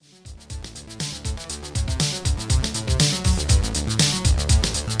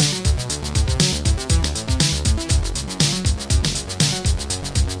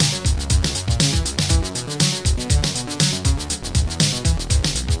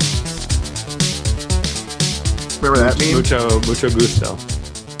Remember that meme? Mucho gusto.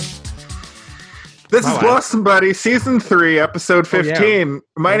 This is Lost Somebody, Season 3, Episode 15. Yeah.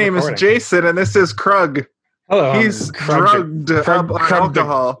 My name is Jason, and this is Krug. Hello, he's drugged up on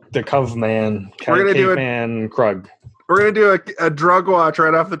alcohol. The Cove Man. We're going to do Krug. We're going to do a drug watch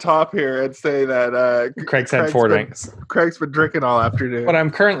right off the top here and say that Craig's had 4 drinks. Craig's been drinking all afternoon. What I'm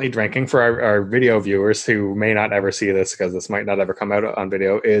currently drinking, for our video viewers who may not ever see this because this might not ever come out on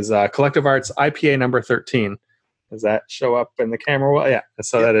video, is Collective Arts IPA number 13. Does that show up in the camera? Well, yeah.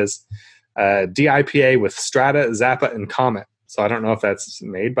 So that is DIPA with Strata, Zappa, and Comet. So I don't know if that's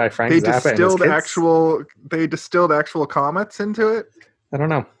made by Frank Zappa and his kids. They distilled actual comets into it? I don't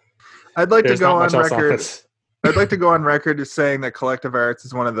know. I'd like to go on record. I'd like to go on record as saying that Collective Arts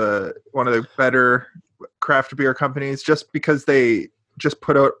is one of the better craft beer companies, just because they just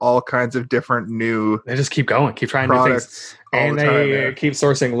put out all kinds of different new. They just keep going, keep trying new things, and they keep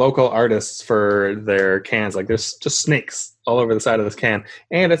sourcing local artists for their cans. Like there's just snakes all over the side of this can,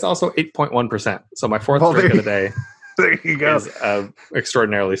 and it's also 8.1%. So my fourth drink of the day. There you go. Is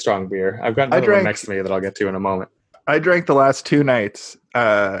extraordinarily strong beer. I've got another one next to me that I'll get to in a moment. I drank the last 2 nights.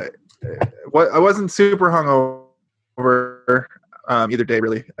 I wasn't super hungover either day,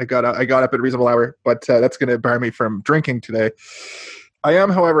 really. I got up at a reasonable hour, but that's going to bar me from drinking today. I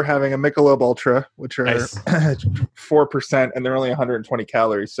am, however, having a Michelob Ultra, which are 4%, and they're only 120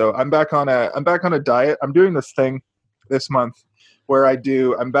 calories. So I'm back on a diet. I'm doing this thing this month where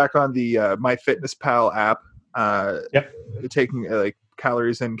I'm back on the MyFitnessPal app. Taking like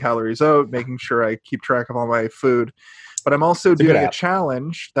calories in, calories out, making sure I keep track of all my food. But I'm also doing a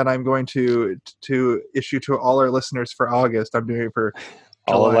challenge that I'm going to issue to all our listeners for August. I'm doing it for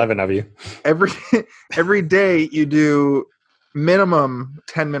all July. 11 of you. Every day you do minimum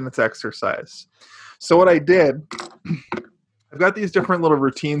 10 minutes exercise. So what I did, I've got these different little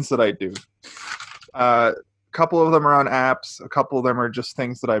routines that I do. A couple of them are on apps. A couple of them are just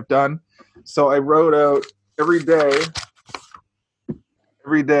things that I've done. So I wrote out every day,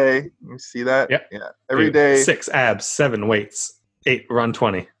 you see that? Yep. Yeah. Every day. 6 abs, 7 weights, 8 run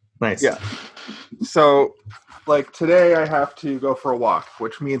 20. Nice. Yeah. So, like today I have to go for a walk,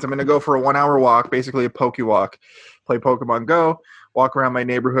 which means I'm going to go for a 1-hour walk, basically a Poke Walk, play Pokemon Go, walk around my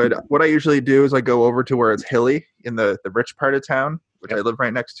neighborhood. What I usually do is I go over to where it's hilly in the rich part of town, which I live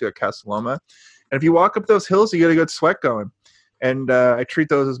right next to at Casaloma. And if you walk up those hills, you get a good sweat going. And I treat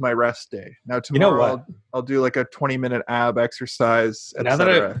those as my rest day. Now tomorrow I'll do like a 20-minute ab exercise. Now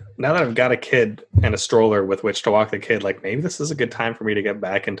that I've got a kid and a stroller with which to walk the kid, like maybe this is a good time for me to get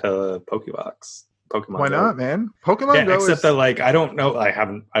back into Pokemon. Why not, man? Pokemon Go. Except that like I don't know.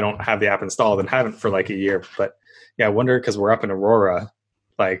 I don't have the app installed and haven't for like a year. But yeah, I wonder because we're up in Aurora.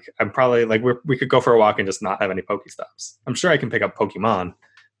 Like I'm probably like we could go for a walk and just not have any Pokestops. I'm sure I can pick up Pokemon.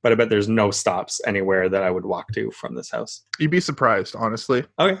 But I bet there's no stops anywhere that I would walk to from this house. You'd be surprised, honestly.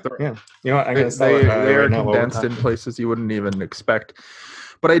 Okay, yeah. You know what? They are condensed in places you wouldn't even expect.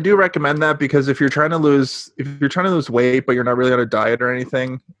 But I do recommend that because if you're trying to lose weight, but you're not really on a diet or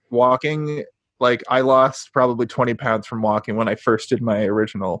anything, walking. Like I lost probably 20 pounds from walking when I first did my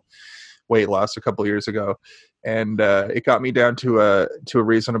original weight loss a couple years ago, and it got me down to a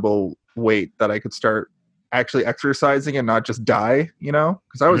reasonable weight that I could start actually exercising and not just die,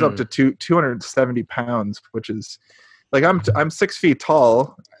 because I was up to 270 pounds, which is like I'm 6 feet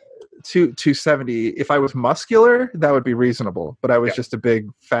tall, 270. If I was muscular, that would be reasonable, but I was just a big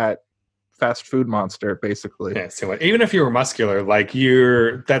fat fast food monster basically. Yeah, so even if you were muscular, like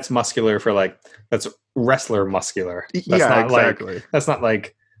that's muscular for like that's wrestler muscular. That's not exactly. That's not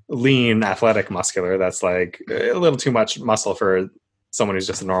like lean athletic muscular. That's like a little too much muscle for someone who's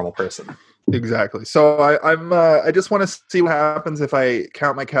just a normal person. Exactly. So I just want to see what happens if I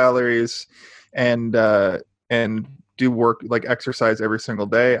count my calories and do work like exercise every single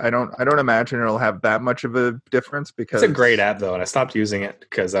day. I don't imagine it'll have that much of a difference because it's a great app though, and I stopped using it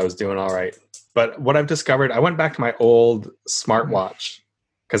because I was doing all right. But what I've discovered, I went back to my old smartwatch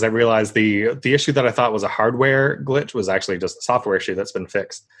because I realized the issue that I thought was a hardware glitch was actually just a software issue that's been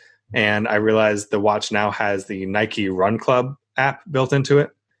fixed. And I realized the watch now has the Nike Run Club app built into it.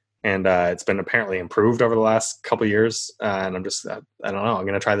 And it's been apparently improved over the last couple of years. And I'm just, I don't know, I'm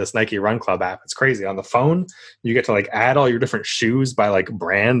going to try this Nike Run Club app. It's crazy. On the phone, you get to like add all your different shoes by like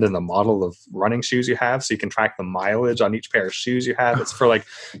brand and the model of running shoes you have. So you can track the mileage on each pair of shoes you have. It's for like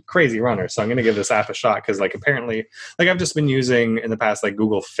crazy runners. So I'm going to give this app a shot because like apparently, like I've just been using in the past like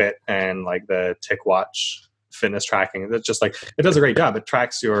Google Fit and like the TicWatch fitness tracking. That's just like, it does a great job. It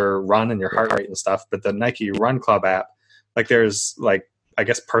tracks your run and your heart rate and stuff. But the Nike Run Club app, like there's like, I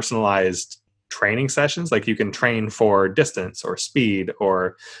guess personalized training sessions. Like you can train for distance or speed,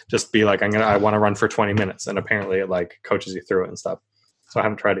 or just be like, I want to run for 20 minutes. And apparently it like coaches you through it and stuff. So I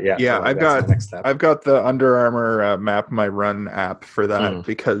haven't tried it yet. Yeah, like that's the next step. I've got the Under Armour Map My Run app for that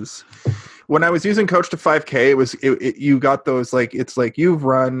because when I was using Coach to 5K, you got those like, it's like you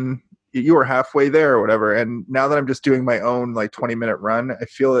were halfway there or whatever. And now that I'm just doing my own like 20-minute run, I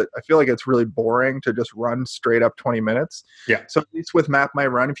feel like it's really boring to just run straight up 20 minutes. Yeah. So at least with Map My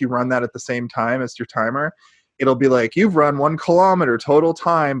Run, if you run that at the same time as your timer, it'll be like, you've run 1 kilometer, total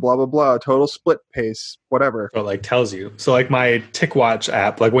time, blah, blah, blah, total split pace, whatever. So it like tells you. So like my TickWatch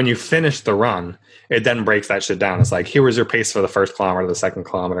app, like when you finish the run, it then breaks that shit down. It's like, here was your pace for the first kilometer, the second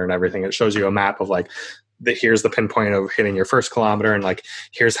kilometer, and everything. It shows you a map of like, here's the pinpoint of hitting your first kilometer, and like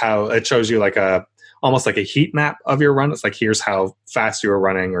here's how it shows you like almost like a heat map of your run. It's like, here's how fast you were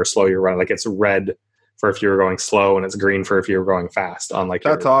running or slow you're running. Like it's red for if you were going slow, and it's green for if you were going fast. On like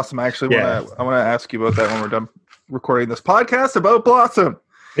that's awesome. I actually want to ask you about that when we're done recording this podcast about Blossom.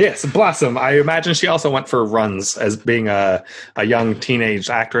 Yes, Blossom. I imagine she also went for runs as being a young teenage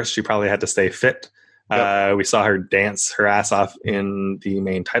actress. She probably had to stay fit. Yep. We saw her dance her ass off in the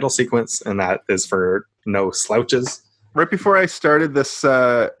main title sequence, and that is for no slouches. Right before I started this,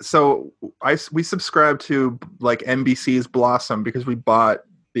 we subscribed to like NBC's Blossom because we bought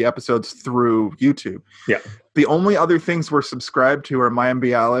the episodes through YouTube. Yeah. The only other things we're subscribed to are Mayim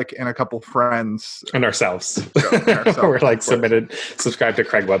Bialik and a couple friends. And ours. We're like subscribed to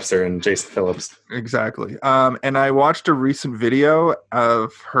Craig Webster and Jason Phillips. Exactly. And I watched a recent video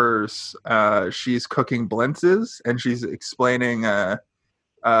of hers. She's cooking blintzes, and she's explaining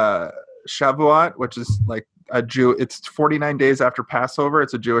Shavuot, which is like it's 49 days after Passover.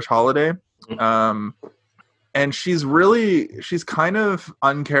 It's a Jewish holiday. And she's kind of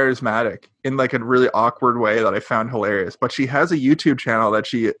uncharismatic in like a really awkward way that I found hilarious. But she has a YouTube channel that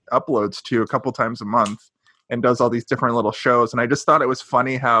she uploads to a couple times a month and does all these different little shows. And I just thought it was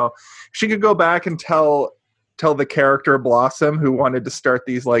funny how she could go back and tell the character Blossom, who wanted to start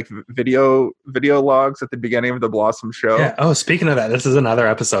these like video logs at the beginning of the Blossom show. Yeah. Oh, speaking of that, this is another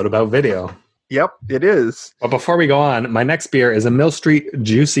episode about video. Yep, it is. But before we go on, my next beer is a Mill Street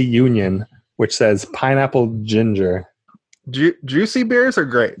Juicy Union, which says pineapple ginger. Juicy beers are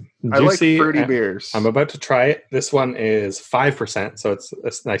great. I like fruity beers. I'm about to try it. This one is 5%, so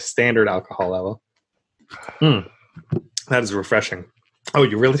it's a nice standard alcohol level. That is refreshing. Oh,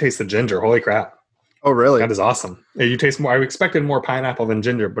 you really taste the ginger. Holy crap. Oh, really? That is awesome. You taste more. I expected more pineapple than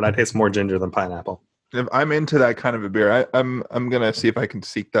ginger, but I taste more ginger than pineapple. If I'm into that kind of a beer, I'm gonna see if I can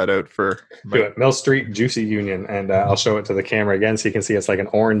seek that out for. Do it. Mill Street Juicy Union, and I'll show it to the camera again so you can see it's like an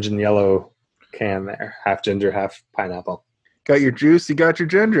orange and yellow can there, half ginger, half pineapple. Got your juice, you got your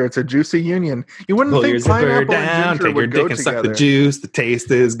ginger. It's a Juicy Union. You wouldn't pull think your zipper pineapple down, and ginger take your would dick go and together. suck the juice. The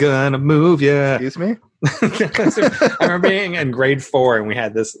taste is gonna move you. Excuse me. I remember being in grade 4 and we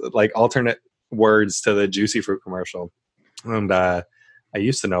had this like alternate words to the Juicy Fruit commercial, and I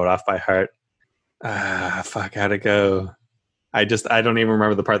used to know it off by heart. Fuck, how'd it go? I don't even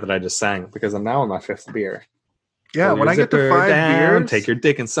remember the part that I just sang because I'm now on my 5th beer. Yeah, when I get to 5 beers, take your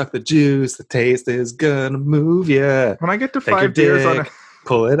dick and suck the juice. The taste is gonna move you. When I get to take 5 beers,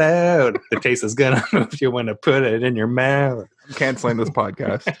 pull it out. The taste is gonna move you when to put it in your mouth. I'm canceling this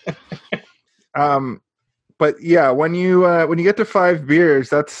podcast. But yeah, when you get to 5 beers,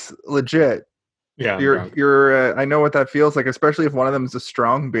 that's legit. Yeah, you're. I know what that feels like, especially if one of them is a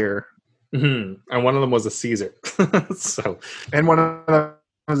strong beer. Mm-hmm. And one of them was a Caesar. And one of them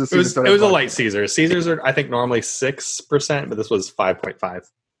was a Caesar. It was a light Caesar. Caesars are, I think, normally 6%, but this was 5.5.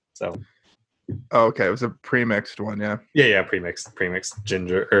 So. Oh, okay. It was a pre-mixed one, yeah. Yeah, pre-mixed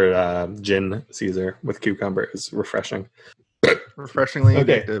ginger or gin Caesar with cucumber is refreshing. Refreshingly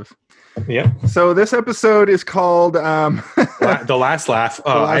addictive. Yeah. So this episode is called The Last Laugh.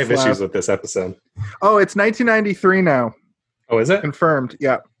 Oh, I have issues with this episode. Oh, it's 1993 now. Oh, is it? Confirmed,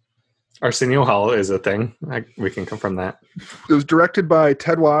 yeah. Arsenio Hall is a thing. We can confirm that. It was directed by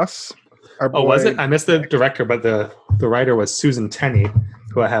Ted Wass. Oh, was it? I missed the director, but the writer was Susan Tenney,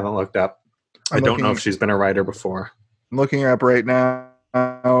 who I haven't looked up. I don't know if she's been a writer before. I'm looking up right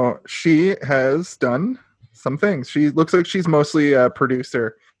now. She has done some things. She looks like she's mostly a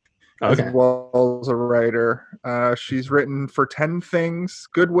producer as well as a writer. She's written for 10 Things,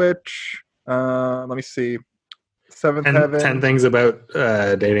 Good Witch. Let me see. Seventh Heaven. 10 Things About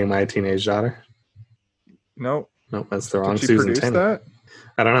Dating My Teenage Daughter. Nope, that's the wrong Did she Susan Tenney. That?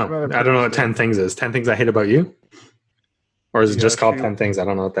 I don't know. I don't know what 10 Things is. 10 Things I Hate About You? Or is it just called 10 Things? I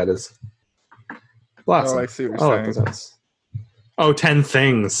don't know what that is. Blossom. Oh, I see what you're saying. 10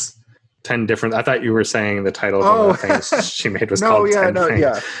 Things. 10 different. I thought you were saying the title of one of the things she made was no, called yeah, 10 no, things.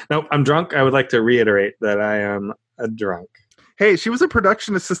 yeah. Nope, I'm drunk. I would like to reiterate that I am a drunk. Hey, she was a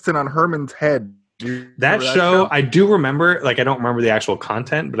production assistant on Herman's Head. That show, I do remember. Like, I don't remember the actual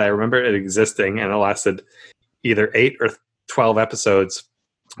content, but I remember it existing, and it lasted either 8 or 12 episodes.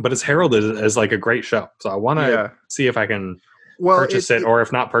 But it's heralded as like a great show, so I want to see if I can purchase it, or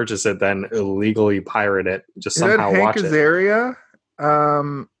if not purchase it, then illegally pirate it. Just somehow watch it. Hank Azaria,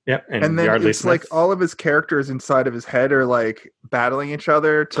 yep, and then Yardley it's Smith. like all of his characters inside of his head are like battling each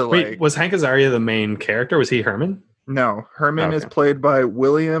other to Wait, was Hank Azaria the main character? Was he Herman? No, Herman is played by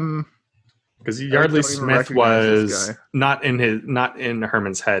William. Because Yardley Smith was not in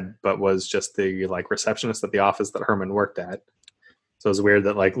Herman's head, but was just the like receptionist at the office that Herman worked at. So it was weird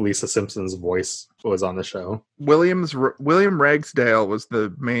that like Lisa Simpson's voice was on the show. William Ragsdale was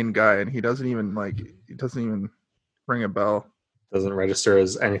the main guy, and he doesn't even ring a bell. Doesn't register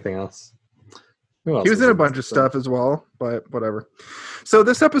as anything else. He was in a bunch of stuff as well, but whatever. So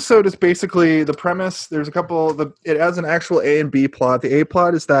this episode is basically the premise. There's a couple. It has an actual A and B plot. The A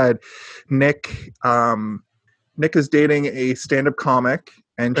plot is that Nick is dating a stand-up comic,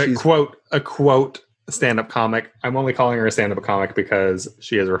 and she's a quote stand-up comic. I'm only calling her a stand-up comic because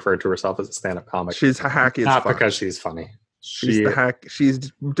she has referred to herself as a stand-up comic. She's hacky, not because she's funny. She's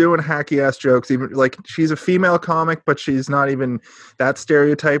doing hacky ass jokes. Even like she's a female comic, but she's not even that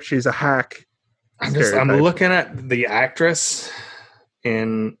stereotype. She's a hack. I'm looking at the actress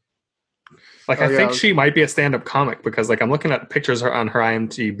in I think she might be a stand-up comic because like I'm looking at pictures on her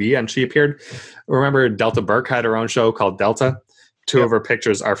IMDb and she appeared. Remember Delta Burke had her own show called Delta. Two of her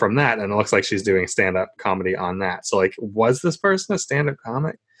pictures are from that, and it looks like she's doing stand-up comedy on that. So like, was this person a stand-up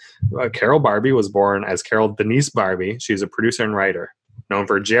comic? Carol Barbie was born as Carol Denise Barbie. She's a producer and writer known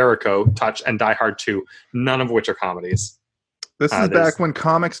for Jericho, Touch, and Die Hard 2, none of which are comedies. This is back when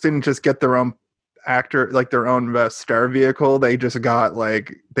comics didn't just get their own actor, like their own star vehicle. They just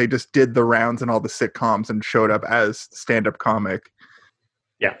did the rounds in all the sitcoms and showed up as stand-up comic.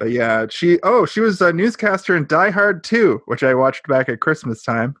 Yeah. But yeah, she was a newscaster in Die Hard 2, which I watched back at Christmas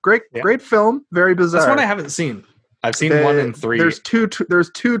time. Great film, very bizarre. That's one I haven't seen. I've seen 1 and 3. There's two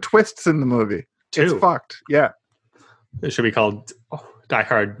twists in the movie. 2. It's fucked. Yeah. It should be called Die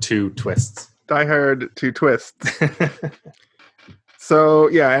Hard 2 Twists. Die Hard 2 Twists. So,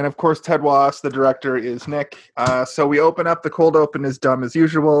 yeah, and of course, Ted Wass, the director, is Nick. So we open up. The cold open is dumb as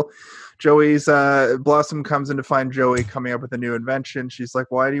usual. Joey's Blossom comes in to find Joey coming up with a new invention. She's like,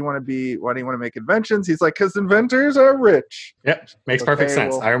 why do you want to make inventions? He's like, because inventors are rich. Yep, makes perfect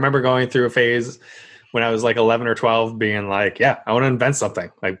sense. I remember going through a phase when I was like 11 or 12 being like, yeah, I want to invent something.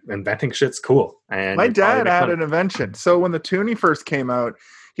 Like, inventing shit's cool. And my dad had an invention. So when the Toonie first came out,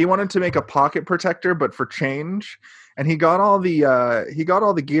 he wanted to make a pocket protector, but for change. And he got all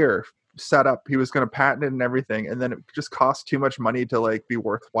the gear set up. He was going to patent it and everything. And then it just cost too much money to like be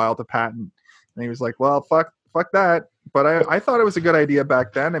worthwhile to patent. And he was like, well, fuck that. But I thought it was a good idea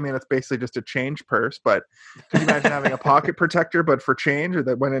back then. I mean, it's basically just a change purse, but can you imagine having a pocket protector, but for change, or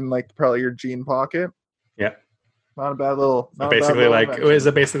that went in like probably your jean pocket? Yeah. Not a bad little. Is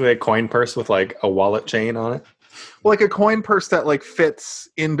it basically a coin purse with like a wallet chain on it? Well, like a coin purse that like fits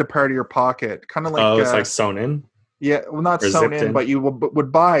into part of your pocket. Kind of like. It's like sewn in? Yeah, well, not sewn in, but you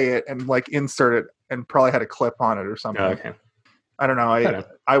would buy it and like insert it and probably had a clip on it or something. Oh, okay. I don't know.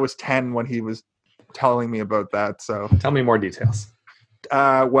 I was 10 when he was telling me about that. So tell me more details.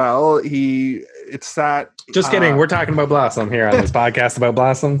 It's that. Just kidding. We're talking about Blossom here on this podcast about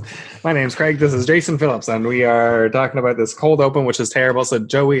Blossom. My name's Craig. This is Jason Phillips, and we are talking about this cold open, which is terrible. So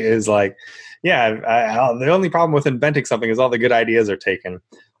Joey is like, yeah, the only problem with inventing something is all the good ideas are taken.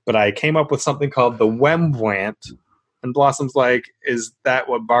 But I came up with something called the Wembwant. And Blossom's like, is that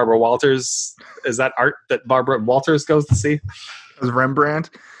what Barbara Walters, is that art that Barbara Walters goes to see? It was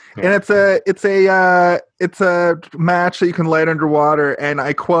Rembrandt. Yeah. And it's a match that you can light underwater. And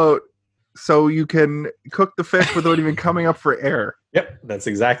I quote, so you can cook the fish without even coming up for air. Yep. That's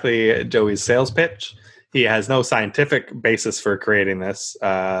exactly Joey's sales pitch. He has no scientific basis for creating this.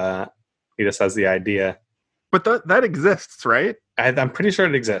 He just has the idea. But that exists, right? I'm pretty sure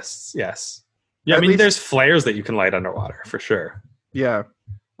it exists. Yes. Yeah, I mean, there's flares that you can light underwater, for sure. Yeah.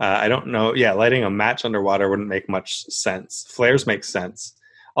 I don't know. Yeah, lighting a match underwater wouldn't make much sense. Flares make sense.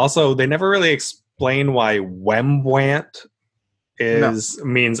 Also, they never really explain why Wembwant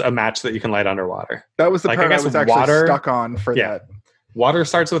means a match that you can light underwater. That was the part I was actually stuck on for that. Water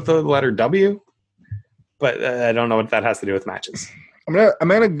starts with the letter W, but I don't know what that has to do with matches. I'm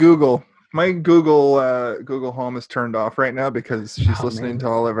gonna Google. My Google Home is turned off right now because she's listening to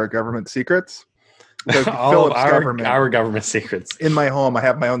all of our government secrets. All of Philip's our government secrets. In my home, I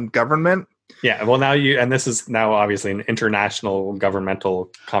have my own government. Yeah, well, and this is now obviously an international governmental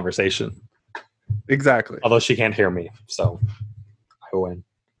conversation. Exactly. Although she can't hear me, so I win.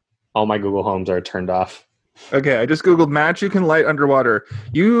 All my Google Homes are turned off. Okay, I just Googled match you can light underwater.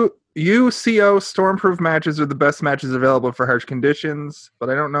 UCO stormproof matches are the best matches available for harsh conditions, but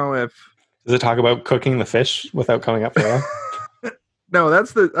I don't know if... Does it talk about cooking the fish without coming up for air? No,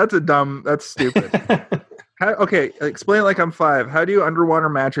 that's stupid. Okay, explain it like I'm 5. How do underwater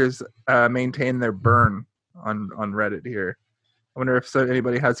matches maintain their burn on Reddit here? I wonder if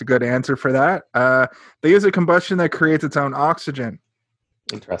anybody has a good answer for that. They use a combustion that creates its own oxygen.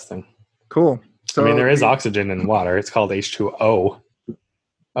 Interesting. Cool. So I mean, there is oxygen in water. It's called H2O.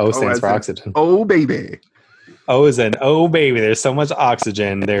 O stands for oxygen. Oh, baby. O is an oh, baby. There's so much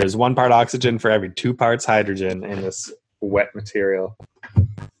oxygen. There's 1 part oxygen for every 2 parts hydrogen in this wet material.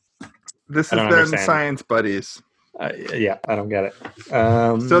 This is them science buddies. Yeah, I don't get it.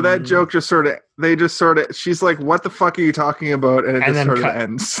 So that joke she's like, what the fuck are you talking about? And it just sort of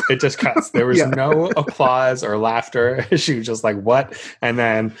ends. It just cuts. There was no applause or laughter. She was just like, what? And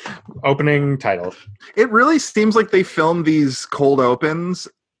then opening title. It really seems like they filmed these cold opens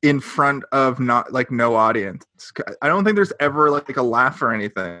in front of no audience. I don't think there's ever like a laugh or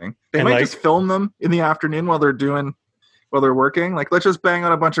anything. They might just film them in the afternoon while they're working. Like, let's just bang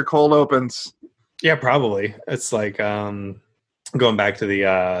on a bunch of cold opens. Yeah, probably. It's like going back to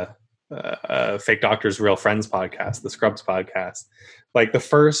the Fake Doctors, Real Friends podcast, the Scrubs podcast. Like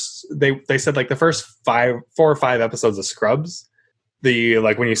they said like the first 4 or 5 episodes of Scrubs,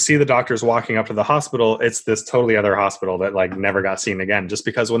 when you see the doctors walking up to the hospital, it's this totally other hospital that like never got seen again. Just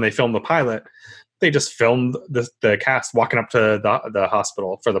because when they filmed the pilot, they just filmed the cast walking up to the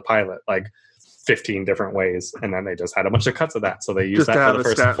hospital for the pilot, like 15 different ways, and then they just had a bunch of cuts of that. So they used that for the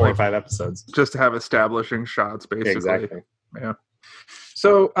first 4 or 5 episodes. Just to have establishing shots, basically. Yeah, exactly. Yeah.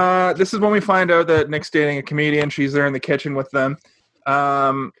 So this is when we find out that Nick's dating a comedian. She's there in the kitchen with them.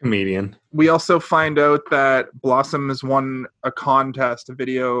 Comedian. We also find out that Blossom has won a contest, a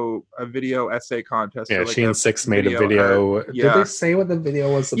video essay contest. Yeah, she and Six made a video. Did they say what the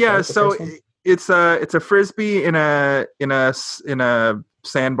video was? Yeah, so it's a frisbee in a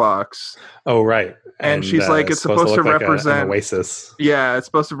sandbox. Oh, right. And she's like, it's supposed to represent an oasis. Yeah, it's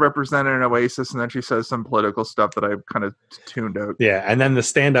supposed to represent an oasis, and then she says some political stuff that I kind of tuned out. Yeah, and then the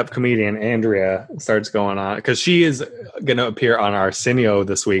stand-up comedian Andrea starts going on because she is going to appear on Arsenio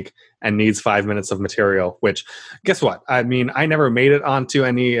this week and needs 5 minutes of material. Which, guess what? I mean, I never made it onto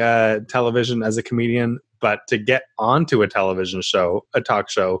any television as a comedian, but to get onto a television show, a talk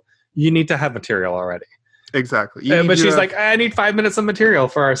show, you need to have material already. Exactly. But she's like, I need 5 minutes of material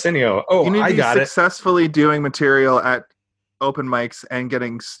for Arsenio. Oh, I got it. Successfully doing material at open mics and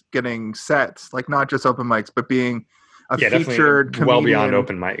getting sets, like not just open mics, but being a featured comedian, well beyond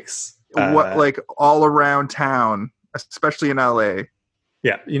open mics. Like all around town, especially in LA.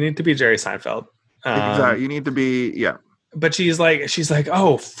 Yeah, you need to be Jerry Seinfeld. Exactly. You need to be, yeah. But she's like,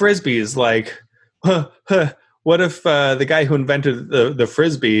 oh, frisbees, like, what if the guy who invented the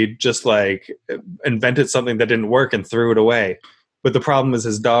frisbee just like invented something that didn't work and threw it away? But the problem is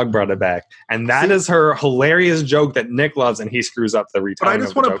his dog brought it back. And that is her hilarious joke that Nick loves, and he screws up the retelling. But I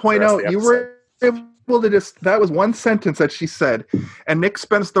just want to point out, you were able to that was one sentence that she said, and Nick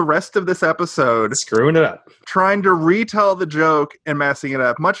spends the rest of this episode screwing it up, trying to retell the joke and messing it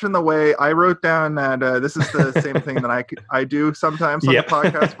up, much in the way I wrote down that this is the same thing that I do sometimes on the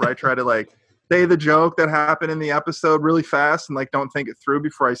podcast, where I try to like say the joke that happened in the episode really fast and like don't think it through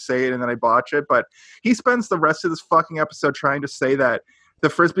before I say it, and then I botch it. But he spends the rest of this fucking episode trying to say that the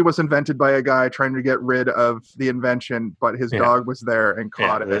frisbee was invented by a guy trying to get rid of the invention, but his dog was there and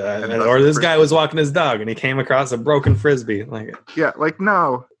caught it. Or this guy was walking his dog and he came across a broken frisbee.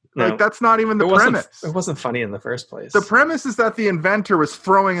 No. Like that's not even the premise. It wasn't funny in the first place. The premise is that the inventor was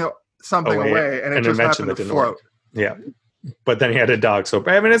throwing something away and it just happened to float. Yeah. But then he had a dog. So,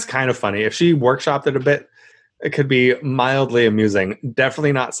 I mean, it's kind of funny. If she workshopped it a bit, it could be mildly amusing.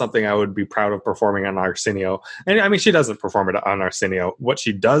 Definitely not something I would be proud of performing on Arsenio. And I mean, she doesn't perform it on Arsenio. What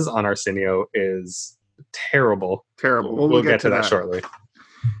she does on Arsenio is terrible. Terrible. We'll get to that shortly.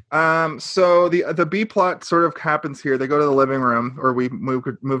 So the B plot sort of happens here. They go to the living room, or we move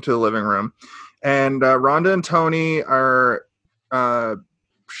to the living room, and Rhonda and Tony are.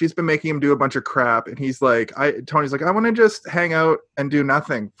 She's been making him do a bunch of crap, and Tony's like, I want to just hang out and do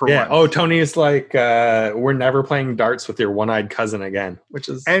nothing for once. Oh, Tony's like, we're never playing darts with your one-eyed cousin again, which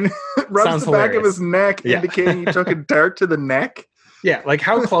is and rubs the back of his neck, indicating he took a dart to the neck. Yeah, like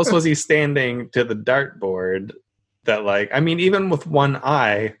how close was he standing to the dartboard? That like, I mean, even with one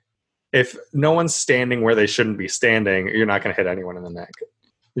eye, if no one's standing where they shouldn't be standing, you're not going to hit anyone in the neck.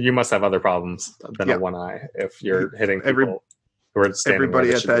 You must have other problems than a one eye if you're hitting people who are standing.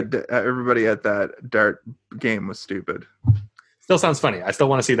 Everybody at that dart game was stupid. Still sounds funny. I still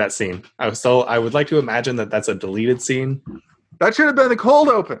want to see that scene. I would like to imagine that that's a deleted scene. That should have been the cold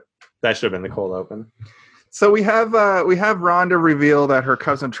open. That should have been the cold open. So we have Rhonda reveal that her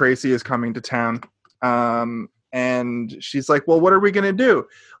cousin Tracy is coming to town, and she's like, "Well, what are we going to do?"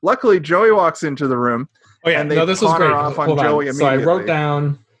 Luckily, Joey walks into the room. Oh yeah, and they this was great. Off on Joey so I wrote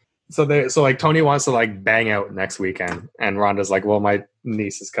down. So like Tony wants to like bang out next weekend, and Rhonda's like, "Well, my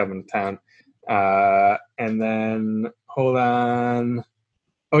niece is coming to town," and then hold on.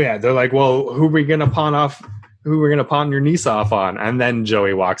 Oh yeah, they're like, "Well, who are we gonna pawn your niece off on?" And then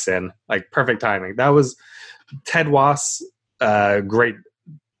Joey walks in, like perfect timing. That was Ted Wass, great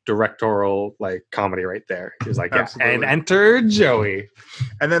directorial like comedy right there. He was like, "Yeah," and enter Joey.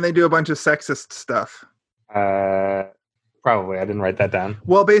 And then they do a bunch of sexist stuff. Probably. I didn't write that down.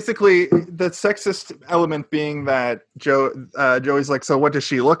 Well, basically, the sexist element being that Joey's like, "So what does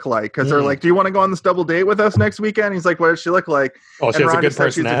she look like?" Because they're like, "Do you want to go on this double date with us next weekend?" He's like, "What does she look like?" Oh, she has a good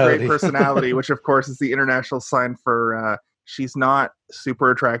personality. She's a great personality, which of course is the international sign for she's not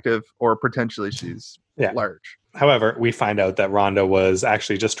super attractive or potentially she's large. However, we find out that Rhonda was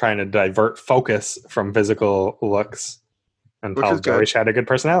actually just trying to divert focus from physical looks and tell Joey she had a good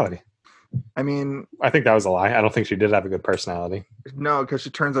personality. I mean, I think that was a lie. I don't think she did have a good personality. No, because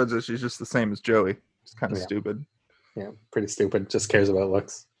it turns out that she's just the same as Joey. It's kind of stupid. Yeah, pretty stupid. Just cares about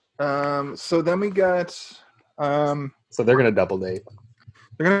looks. So then we got. So they're gonna double date.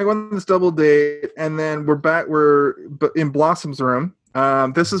 They're gonna go on this double date, and then we're back. We're in Blossom's room.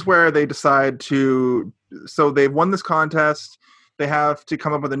 This is where they decide to. So they've won this contest. They have to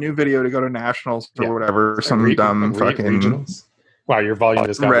come up with a new video to go to nationals or whatever. Some dumb fucking regionals. Wow, your volume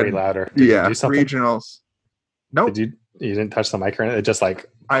just got way louder. Did you do something? Regionals. Nope. You didn't touch the mic or anything? It just like...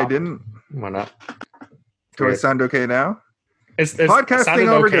 I didn't. Why not? Do I sound okay now? It's podcasting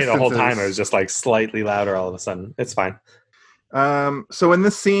over okay the whole time. It was just like slightly louder all of a sudden. It's fine. So in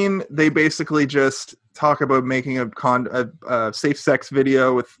this scene, they basically just talk about making a safe sex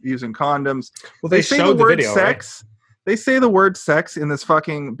video with using condoms. Well, they showed the video, sex. Right? They say the word sex in this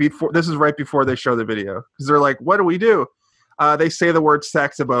fucking... This is right before they show the video. Because they're like, what do we do? They say the word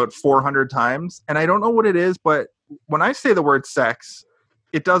sex about 400 times, and I don't know what it is, but when I say the word sex,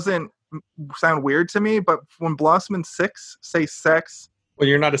 it doesn't sound weird to me, but when Blossom and Six say sex... Well,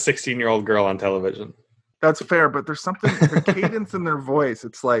 you're not a 16-year-old girl on television. That's fair, but there's something, the cadence in their voice,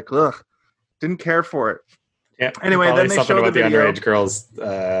 it's like, ugh, didn't care for it. Yeah. Anyway, then they show the video. Underage girls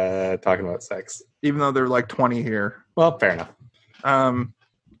talking about sex. Even though they're like 20 here. Well, fair enough.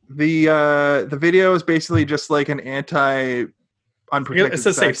 The video is basically just like an unprotected. It's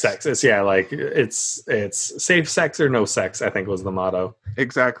a safe sex. It's safe sex or no sex, I think was the motto.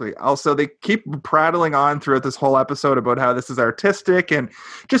 Exactly. Also, they keep prattling on throughout this whole episode about how this is artistic and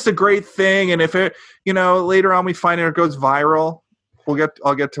just a great thing. And if it, later on we find out it goes viral,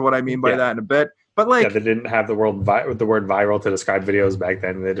 I'll get to what I mean by that in a bit. But like, they didn't have the word viral to describe videos back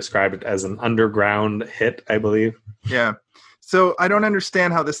then. They described it as an underground hit, I believe. Yeah. So I don't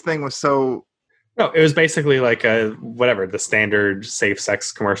understand how this thing was so... No, it was basically like the standard safe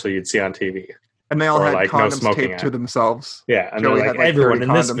sex commercial you'd see on TV. And they all had like condoms taped to themselves. Yeah, and they're like, everyone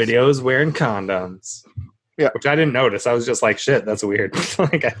in this video is wearing condoms. Yeah. Which I didn't notice. I was just like, shit, that's weird.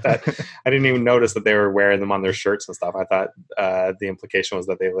 Like I didn't even notice that they were wearing them on their shirts and stuff. I thought the implication was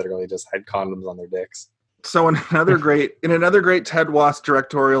that they literally just had condoms on their dicks. So in another great Ted Wass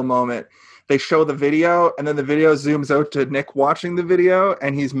directorial moment, they show the video, and then the video zooms out to Nick watching the video,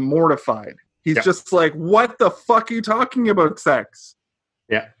 and he's mortified. He's just like, what the fuck are you talking about sex?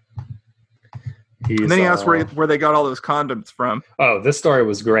 Yeah. And then he asked where they got all those condoms from. Oh, this story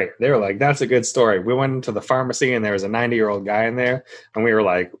was great. They were like, that's a good story. We went into the pharmacy, and there was a 90-year-old guy in there, and we were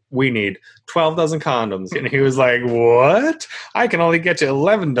like, we need 12 dozen condoms. And he was like, what? I can only get you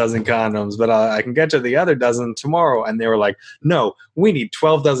 11 dozen condoms, but I can get you the other dozen tomorrow. And they were like, no, we need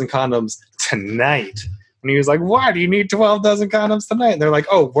 12 dozen condoms tonight. And he was like, why do you need 12 dozen condoms tonight? And they're like,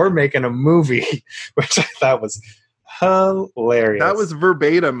 oh, we're making a movie, which I thought was hilarious. That was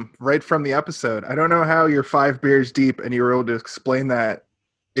verbatim right from the episode. I don't know how you're 5 beers deep and you were able to explain that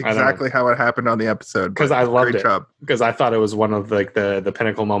exactly how it happened on the episode. Because I loved it. Because I thought it was one of like the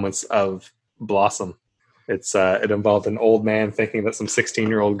pinnacle moments of Blossom. It involved an old man thinking that some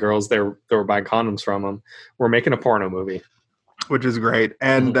 16-year-old girls they were buying condoms from him were making a porno movie. Which is great.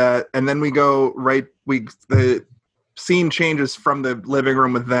 And and then we go the scene changes from the living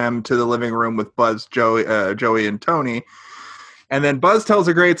room with them to the living room with Buzz, Joey, and Tony. And then Buzz tells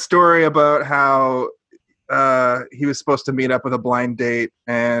a great story about how he was supposed to meet up with a blind date,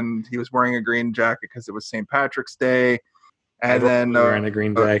 and he was wearing a green jacket because it was St. Patrick's Day. And then wearing a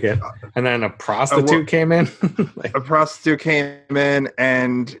green jacket, and then a prostitute came in. A prostitute came in,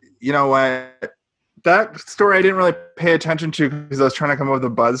 and you know what? That story I didn't really pay attention to because I was trying to come up with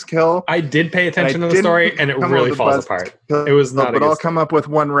a buzzkill. I did pay attention to the story, and it really falls apart. It was not. But I'll come up with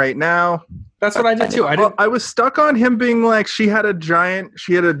one right now. That's what I did too. I was stuck on him being like she had a giant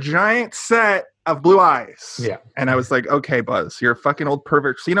set of blue eyes. Yeah, and I was like, okay, Buzz, you're a fucking old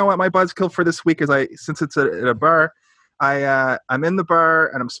pervert. So you know what? My buzzkill for this week is since it's at a bar. I'm in the bar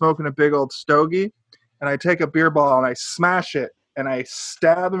and I'm smoking a big old stogie, and I take a beer bottle and I smash it and I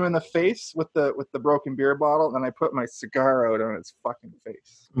stab him in the face with the broken beer bottle, and I put my cigar out on his fucking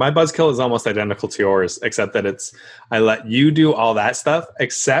face. My buzzkill is almost identical to yours, except that I let you do all that stuff,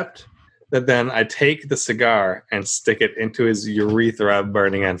 except that then I take the cigar and stick it into his urethra,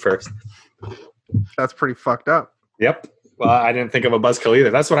 burning end first. That's pretty fucked up. Yep. Well, I didn't think of a buzzkill either.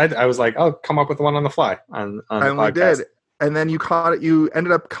 That's what I was like, I'll come up with one on the fly on the podcast. Did. And then you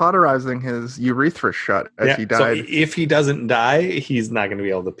ended up cauterizing his urethra shut as he died. So if he doesn't die, he's not going to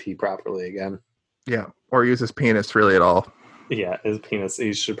be able to pee properly again. Yeah. Or use his penis really at all. Yeah. His penis.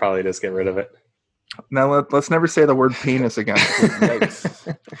 He should probably just get rid of it. Now let's never say the word penis again.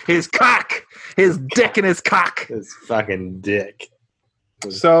 His cock. His dick and his cock. His fucking dick.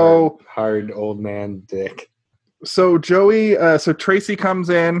 Hard old man dick. So Joey, Tracy comes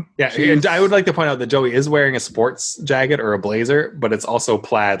in. Yeah, and I would like to point out that Joey is wearing a sports jacket or a blazer, but it's also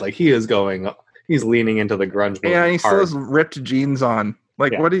plaid. Like he's leaning into the grunge. Yeah, and he still has ripped jeans on.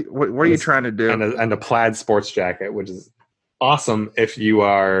 Like, what are you trying to do? And a plaid sports jacket, which is awesome if you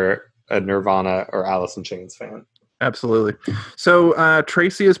are a Nirvana or Alice in Chains fan. Absolutely. So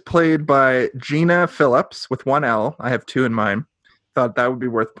Tracy is played by Gina Phillips with one L. I have two in mine. Thought that would be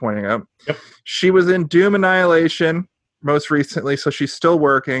worth pointing out. Yep. She was in Doom Annihilation most recently, so she's still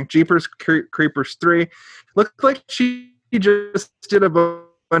working. Jeepers Creepers 3. Looked like she just did a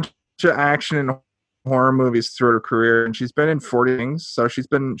bunch of action and horror movies throughout her career, and she's been in 40 things, so she's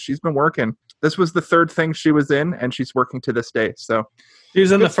been working. This was the third thing she was in, and she's working to this day. So she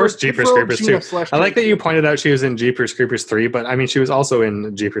was in the first Jeepers Creepers too. I like that you pointed out she was in Jeepers Creepers 3, but I mean she was also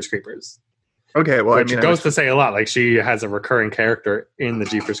in Jeepers Creepers. Okay, well, which goes to say a lot. Like she has a recurring character in the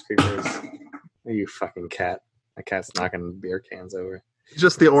Jeepers Creepers. You fucking cat! My cat's knocking beer cans over.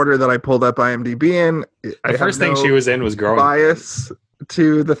 Just the order that I pulled up IMDb in. The first thing she was in was Growing Bias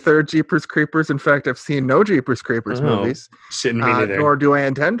to the third Jeepers Creepers. In fact, I've seen no Jeepers Creepers movies. Shouldn't be neither. Nor do I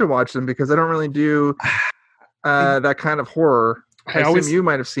intend to watch them because I don't really do that kind of horror. I assume you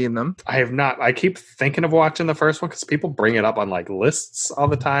might have seen them. I have not. I keep thinking of watching the first one because people bring it up on like lists all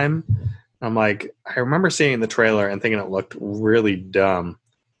the time. I'm like, I remember seeing the trailer and thinking it looked really dumb.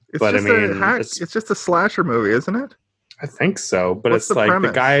 It's just a slasher movie, isn't it? I think so. But it's like premise?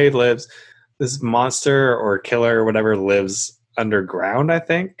 The guy lives, this monster or killer or whatever lives underground, I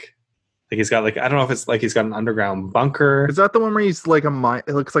think. Like he's got I don't know if it's like he's got an underground bunker. Is that the one where he's like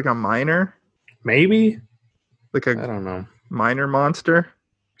it looks like a miner? Maybe. I don't know. Miner monster?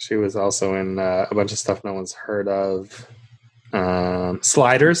 She was also in a bunch of stuff no one's heard of.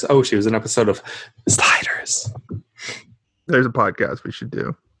 Sliders. Oh, she was in an episode of Sliders. There's a podcast we should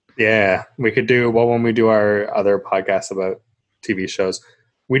do. Yeah, we could do when we do our other podcasts about TV shows.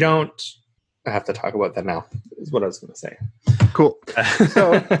 We don't have to talk about that now, is what I was going to say. Cool.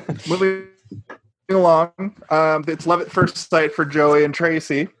 So, moving along, it's love at first sight for Joey and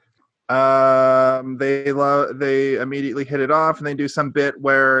Tracy. They immediately hit it off, and they do some bit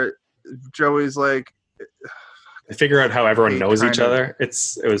where Joey's like, I figure out how everyone knows each other. It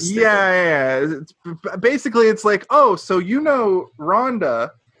was stupid. Yeah. Basically, it's like, oh, so you know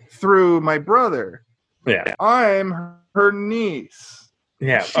Rhonda through my brother. Yeah, I'm her niece.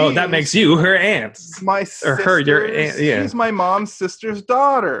 Yeah. That makes you her aunt. My sister, or her, your aunt. Yeah, she's my mom's sister's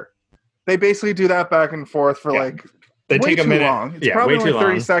daughter. They basically do that back and forth for they take a minute. Long. It's probably only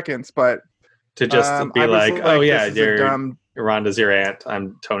 30 seconds, but to just be like, oh yeah, Rhonda's your aunt.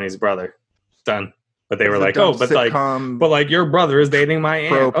 I'm Tony's brother. Done. But they were like, oh, but like your brother is dating my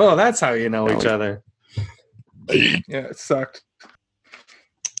aunt. Oh, that's how you know each other. Yeah, it sucked.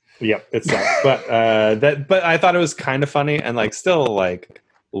 Yep, it sucked. But I thought it was kind of funny and like still like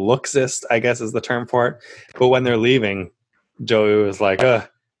looksist, I guess is the term for it. But when they're leaving, Joey was like, I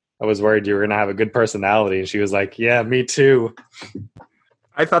was worried you were gonna have a good personality. And she was like, yeah, me too.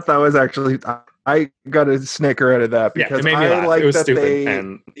 I thought that was actually I got a snicker out of that because it made me laugh. It was stupid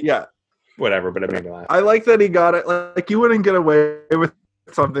and whatever, but it made me laugh. I like that he got it. Like you wouldn't get away with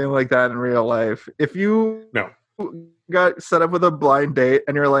something like that in real life. If you got set up with a blind date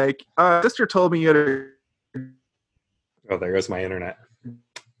and you're like, sister told me you had a Oh, there goes my internet.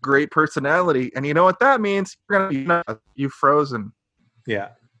 great personality, and you know what that means? You're gonna be you've frozen. Yeah.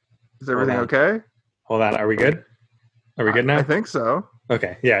 Is everything okay? Hold on. Are we good? Are we good now? I think so.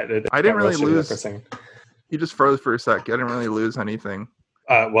 Okay. Yeah. I didn't really lose. For a second. You just froze for a sec. I didn't really lose anything.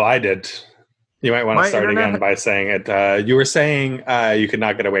 Well, I did. You might want to start again by saying it. You were saying you could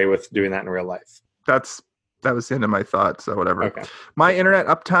not get away with doing that in real life. That was the end of my thought, so whatever. Okay. My internet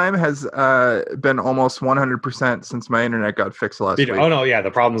uptime has been almost 100% since my internet got fixed last week. Oh, no, yeah,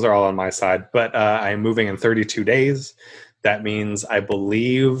 the problems are all on my side. But I'm moving in 32 days. That means I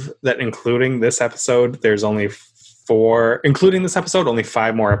believe that including this episode, there's only including this episode, only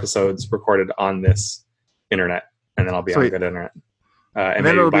 5 more episodes recorded on this internet. And then I'll be on good internet. And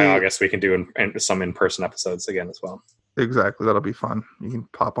maybe by August, we can do some in-person episodes again as well. Exactly. That'll be fun. You can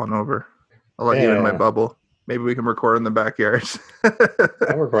pop on over. I'll let you in my bubble. Maybe we can record in the backyard.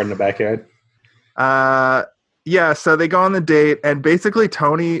 I'll record in the backyard. Yeah, so they go on the date, and basically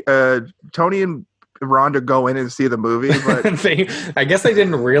Tony and Rhonda go in and see the movie. But I guess they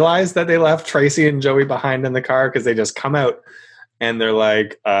didn't realize that they left Tracy and Joey behind in the car because they just come out and they're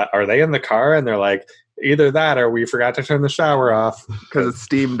like, are they in the car? And they're like, either that or we forgot to turn the shower off. Because it's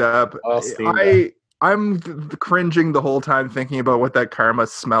steamed up. I'm cringing the whole time thinking about what that car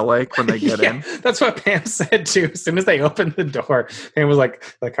must smell like when they get in. That's what Pam said too. As soon as they opened the door, Pam was like,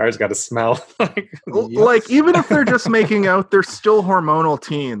 "That car's got to smell." Like even if they're just making out, they're still hormonal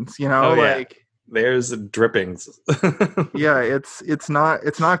teens, you know. There's drippings. Yeah, it's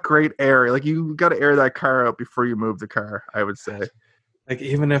not great air. Like you got to air that car out before you move the car. I would say. Like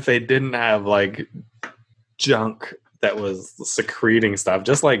even if they didn't have like junk that was secreting stuff,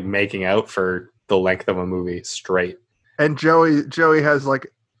 just like making out for the length of a movie straight. And Joey has like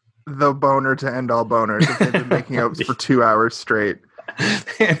the boner to end all boners. They've been making out for 2 hours straight.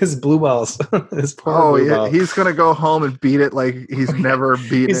 And his blue balls. His poor blue balls. He's gonna go home and beat it like he's never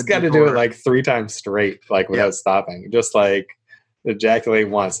beaten. He's got to do it like 3 times straight, like without stopping. Just like ejaculate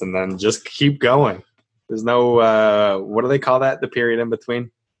once and then just keep going. There's no what do they call that? The period in between?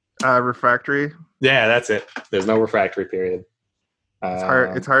 Refractory. Yeah, that's it. There's no refractory period.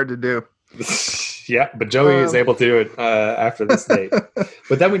 It's hard to do. Yeah, but Joey is able to do it after this date.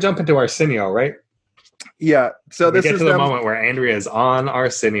 But then we jump into Arsenio, right? Yeah. So we get to the moment where Andrea is on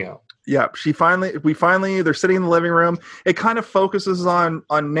Arsenio. Yeah, they're sitting in the living room. It kind of focuses on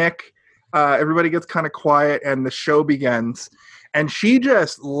Nick. Everybody gets kind of quiet, and the show begins. And she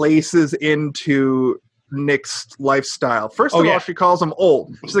just laces into Nick's lifestyle. First of all, she calls him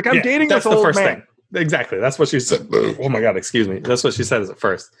old. She's like, I'm dating this old man. Thing. Exactly. That's what she said. Oh my God, excuse me. That's what she said at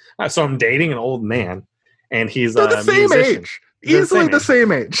first. So I'm dating an old man, and he's the same musician. Age. Easily the same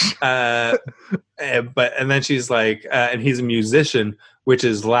age. And then she's like, and he's a musician, which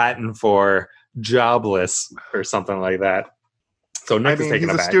is Latin for jobless or something like that. So Nick is taking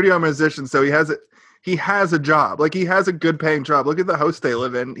he's a studio musician, so he has a job. Like he has a good paying job. Look at the house they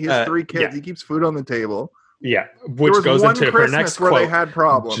live in. He has 3 kids. Yeah. He keeps food on the table. Yeah, which goes into her next quote, they had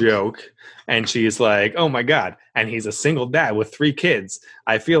problems. Joke. And she's like, oh my God. And he's a single dad with 3 kids.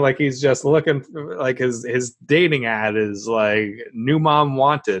 I feel like he's just looking like his dating ad is like new mom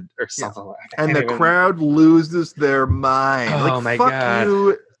wanted or something like that. And the crowd loses their mind. Oh my God. You,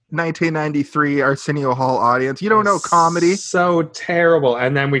 1993 Arsenio Hall audience. You don't know comedy. So terrible.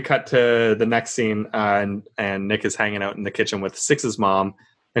 And then we cut to the next scene and Nick is hanging out in the kitchen with Six's mom.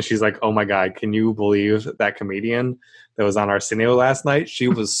 And she's like, oh my God, can you believe that comedian that was on Arsenio last night? She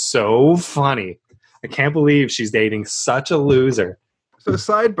was so funny. I can't believe she's dating such a loser. So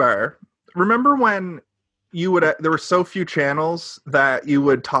sidebar, remember when there were so few channels that you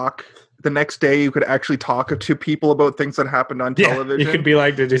would talk the next day, you could actually talk to people about things that happened on television? You could be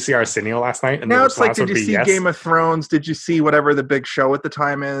like, did you see Arsenio last night? And now it's like, did you see Game of Thrones? Did you see whatever the big show at the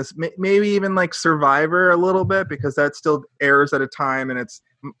time is? Maybe even like Survivor a little bit, because that still airs at a time and it's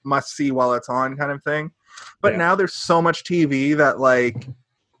must see while it's on kind of thing. But now there's so much TV that like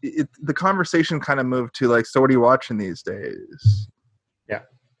the conversation kind of moved to like, so what are you watching these days? Yeah.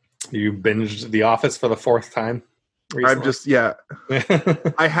 You binged The Office for the 4th time recently? I'm just,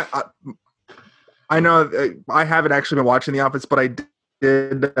 I know I haven't actually been watching The Office, but I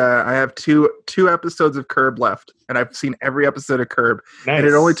did. I have two episodes of Curb left, and I've seen every episode of Curb. Nice. And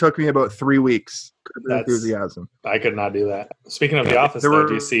it only took me about 3 weeks. Enthusiasm. I could not do that. Speaking of The Office,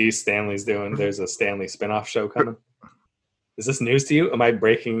 do you see Stanley's there's a Stanley spinoff show coming? Is this news to you? Am I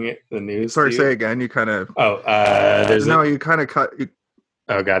breaking the news? Sorry, say again. You kind of. You kind of cut.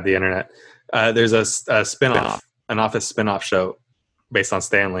 Oh God, the internet. There's a spinoff, an Office spinoff show based on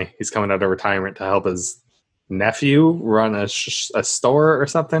Stanley. He's coming out of retirement to help his nephew run a store or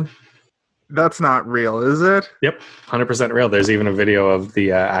something. That's not real, is it? Yep, 100% real. There's even a video of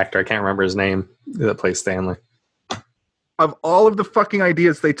the actor. I can't remember his name that plays Stanley. Of all of the fucking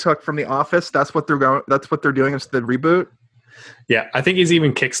ideas they took from The Office, that's what they're going. That's what they're doing as the reboot. Yeah, I think he's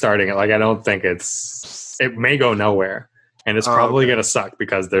even kickstarting it. Like, I don't think it may go nowhere, and it's probably gonna suck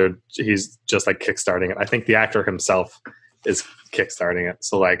because he's just like kickstarting it. I think the actor himself is kickstarting it.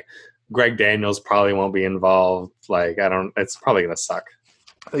 So like, Greg Daniels probably won't be involved. Like, it's probably gonna suck.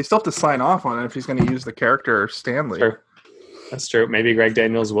 They still have to sign off on it if he's going to use the character Stanley. Sure. That's true. Maybe Greg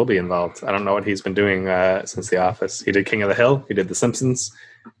Daniels will be involved. I don't know what he's been doing since The Office. He did King of the Hill. He did The Simpsons.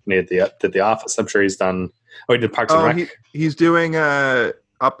 And he did the Office. I'm sure he's done. Oh, he did Parks and Rec. He's doing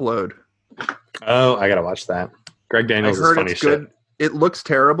Upload. Oh, I gotta watch that. Greg Daniels is funny shit. It looks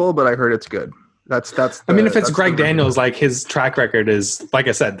terrible, but I heard it's good. I mean, if it's Greg Daniels, like his track record is, like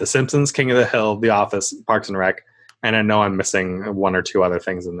I said, The Simpsons, King of the Hill, The Office, Parks and Rec, and I know I'm missing one or two other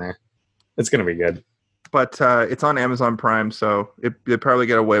things in there. It's gonna be good. But it's on Amazon Prime, so they probably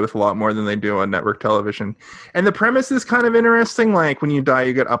get away with a lot more than they do on network television. And the premise is kind of interesting. Like, when you die,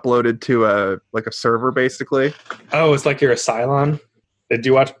 you get uploaded to a server, basically. Oh, it's like you're a Cylon. Did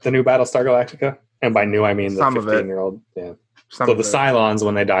you watch the new Battlestar Galactica? And by new, I mean the 15-year-old. Yeah. So the Cylons,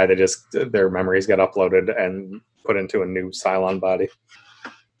 when they die, their memories get uploaded and put into a new Cylon body.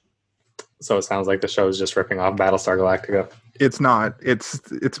 So it sounds like the show is just ripping off Battlestar Galactica. It's not.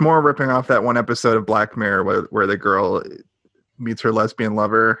 It's more ripping off that one episode of Black Mirror where the girl meets her lesbian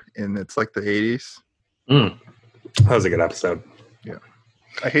lover, and it's like the 80s. That was a good episode. Yeah.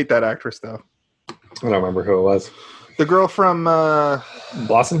 I hate that actress, though. I don't remember who it was. The girl from...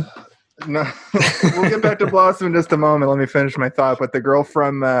 Blossom? No. We'll get back to Blossom in just a moment. Let me finish my thought. But the girl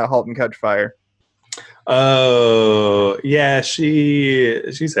from *Halt and Catch Fire*. Oh, yeah,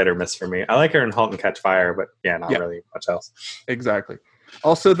 she's hit or miss for me. I like her in *Halt and Catch Fire*, but not really much else. Exactly.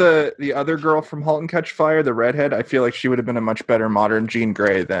 Also, the other girl from *Halt and Catch Fire*, the redhead, I feel like she would have been a much better modern Jean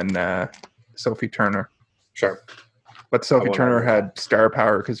Grey than Sophie Turner. Sure. But Sophie Turner had star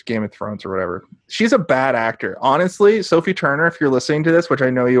power because of Game of Thrones or whatever. She's a bad actor. Honestly, Sophie Turner, if you're listening to this, which I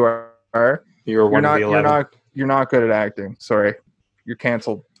know you are, you're not good at acting. Sorry. You're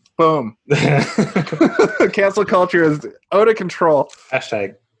canceled. Boom. Cancel culture is out of control.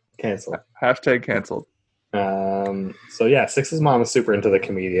 Hashtag canceled. Hashtag canceled. So yeah, Six's mom is super into the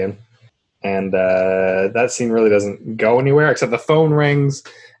comedian. And that scene really doesn't go anywhere except the phone rings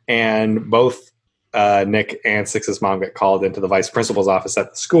and both Nick and Six's mom get called into the vice principal's office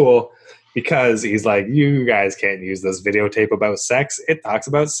at the school because he's like, you guys can't use this videotape about sex. It talks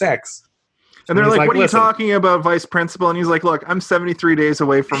about sex. And they're like, what are you talking about, vice principal? And he's like, look, I'm 73 days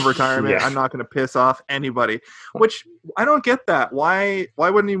away from retirement. Yeah. I'm not going to piss off anybody. Which, I don't get that. Why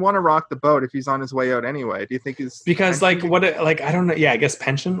wouldn't he want to rock the boat if he's on his way out anyway? Do you think he's... Because, I don't know. Yeah, I guess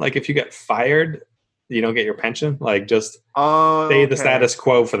pension. Like, if you get fired, you don't get your pension. Like, just stay the status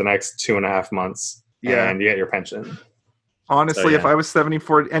quo for the next 2.5 months. Yeah. And you get your pension. Honestly, if I was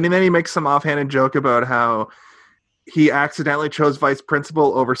 74... And then he makes some offhanded joke about how he accidentally chose vice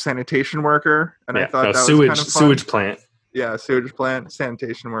principal over sanitation worker, and I thought that was kind of fun. Sewage plant. Yeah, sewage plant,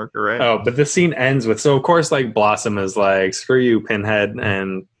 sanitation worker, right? Oh, but this scene ends with, so of course, like, Blossom is like, screw you, Pinhead,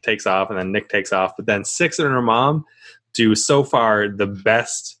 and takes off, and then Nick takes off, but then Six and her mom do so far the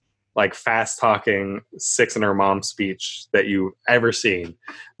best, like, fast-talking Six and her mom speech that you've ever seen.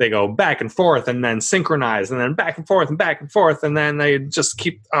 They go back and forth, and then synchronize, and then back and forth, and then they just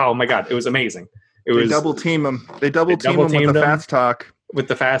keep, oh my god, it was amazing. They double team him. They double team him with the fast talk. With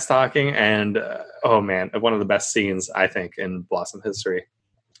the fast talking, and oh man, one of the best scenes I think in Blossom history.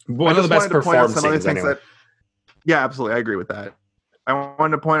 One of the best performed scenes. Anyway. Yeah, absolutely, I agree with that. I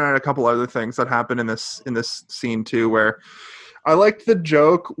wanted to point out a couple other things that happened in this scene too, where I liked the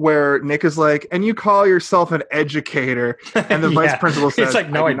joke where Nick is like, and you call yourself an educator, and the vice principal says, it's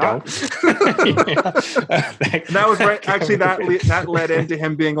like, no, I don't. That was right. Actually, that led into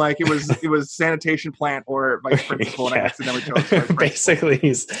him being like, it was sanitation plant or vice principal, and I accidentally chose vice principal. Basically,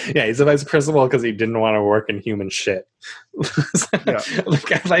 he's a vice principal because he didn't want to work in human shit.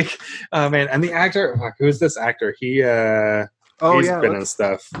 Oh man, and the actor, who's this actor? He's been in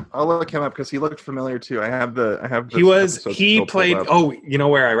stuff. I'll look him up because he looked familiar too. I have. He played. Oh, you know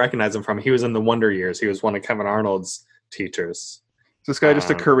where I recognize him from? He was in The Wonder Years. He was one of Kevin Arnold's teachers. Is this guy just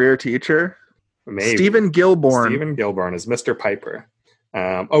a career teacher? Maybe. Stephen Gilborn. Stephen Gilborn is Mr. Piper.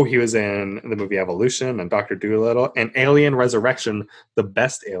 He was in the movie Evolution and Dr. Dolittle and Alien Resurrection, the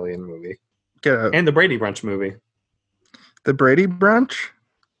best Alien movie. And the Brady Bunch movie. The Brady Bunch?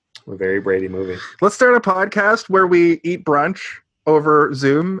 A very Brady movie. Let's start a podcast where we eat brunch over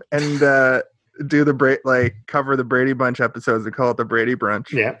Zoom and do cover the Brady Bunch episodes and call it the Brady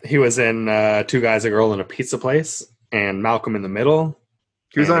Brunch. Yeah, he was in Two Guys, a Girl, and a Pizza Place, and Malcolm in the Middle.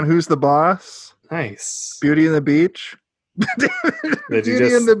 He was on Who's the Boss? Nice. Beauty and the Beach.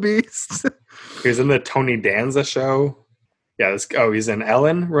 Beauty and the Beast. He was in the Tony Danza show. Yeah, he's in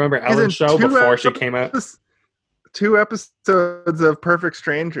Ellen. Remember Ellen's show before she came out? 2 episodes of Perfect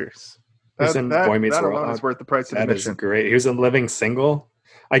Strangers. That alone is worth the price of admission. That is great. He was in Living Single.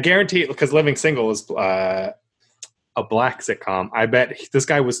 I guarantee, because Living Single was a black sitcom. I bet this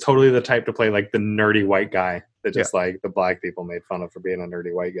guy was totally the type to play like the nerdy white guy that just like the black people made fun of for being a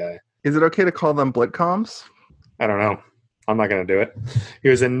nerdy white guy. Is it okay to call them Blitcoms? I don't know. I'm not going to do it. He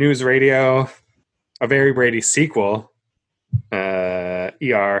was in News Radio, a Very Brady sequel,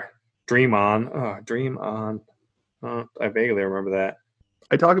 ER, Dream On. Oh, Dream On. Oh, I vaguely remember that.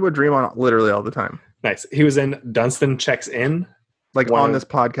 I talk about Dream On literally all the time. Nice. He was in Dunstan Checks In. This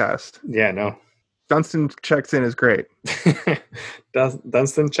podcast. Yeah, no. Dunstan Checks In is great.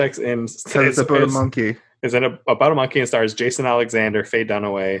 Dunstan Checks In. It's about a monkey. Is about a monkey and stars Jason Alexander, Faye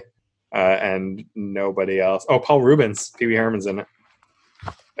Dunaway, and nobody else. Oh, Paul Rubens. Pee Wee Herman's in it.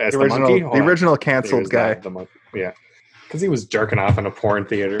 As the monkey? The original canceled guy. Yeah. Because he was jerking off in a porn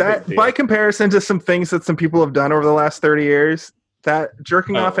theater. By comparison to some things that some people have done over the last 30 years, that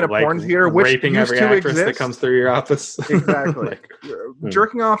jerking off in a porn theater, which raping used every to actress exist, that comes through your office. Exactly.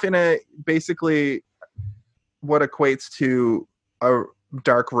 Jerking off in a basically what equates to a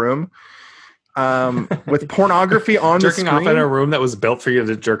dark room with pornography on the screen. Jerking off in a room that was built for you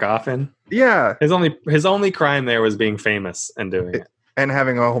to jerk off in. Yeah. His only crime there was being famous and doing it. And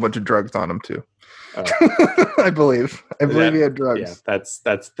having a whole bunch of drugs on him too. Oh. I believe he had drugs. Yeah,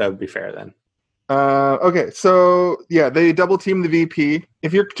 that would be fair then. Okay, so yeah, they double team the VP.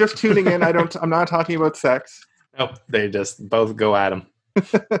 If you're just tuning in, I'm not talking about sex. Nope, they just both go at him.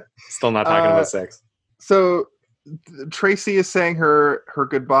 Still not talking about sex. So Tracy is saying her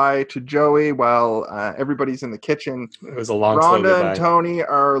goodbye to Joey while everybody's in the kitchen. It was a long, slow goodbye. Rhonda and Tony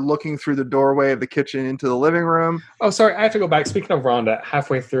are looking through the doorway of the kitchen into the living room. Oh, sorry, I have to go back. Speaking of Rhonda,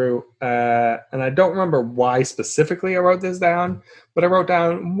 halfway through, and I don't remember why specifically I wrote this down, but I wrote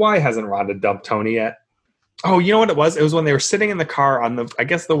down, why hasn't Rhonda dumped Tony yet? Oh, you know what it was? It was when they were sitting in the car on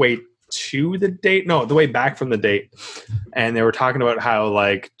the way to the date. No, the way back from the date. And they were talking about how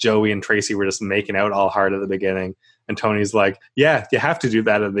like Joey and Tracy were just making out all hard at the beginning. And Tony's like, yeah, you have to do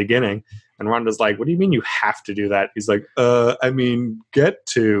that at the beginning. And Rhonda's like, what do you mean you have to do that? He's like, get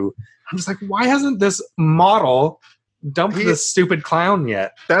to. I'm just like, why hasn't this model dumped this stupid clown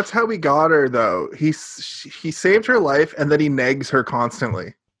yet? That's how we got her, though. He saved her life, and then he nags her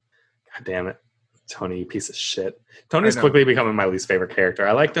constantly. God damn it. Tony, you piece of shit. Tony's quickly becoming my least favorite character.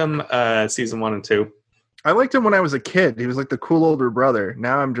 I liked him season 1 and 2. I liked him when I was a kid. He was like the cool older brother.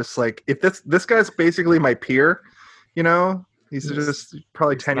 Now I'm just like, if this guy's basically my peer, you know, he's just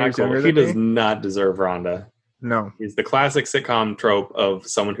probably 10 years younger than me. He does not deserve Rhonda. No. He's the classic sitcom trope of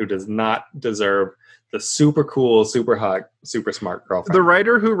someone who does not deserve the super cool, super hot, super smart girlfriend. The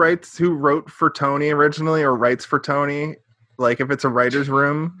writer who wrote for Tony originally or writes for Tony, like if it's a writer's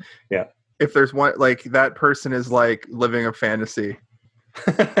room. Yeah. If there's one, like that person is like living a fantasy.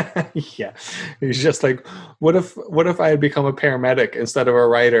 Yeah, he's just like, what if I had become a paramedic instead of a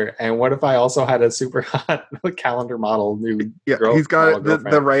writer, and what if I also had a super hot calendar model new girl? He's got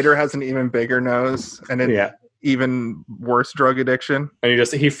the writer has an even bigger nose and an even worse drug addiction, and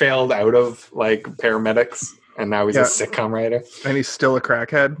he failed out of like paramedics, and now he's a sitcom writer, and he's still a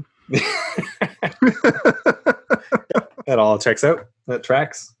crackhead. That all checks out. That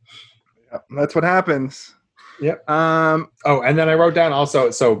tracks. That's what happens. Yep. And then I wrote down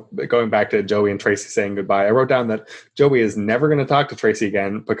also, so going back to Joey and Tracy saying goodbye, I wrote down that Joey is never going to talk to Tracy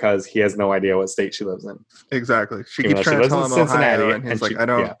again because he has no idea what state she lives in. Exactly. She keeps trying to tell him Cincinnati, Ohio, and he's like, I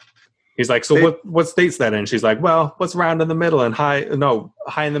don't. Yeah. He's like, so what state's that in? She's like, well, what's round in the middle and high in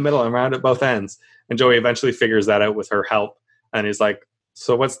the middle and round at both ends. And Joey eventually figures that out with her help. And he's like,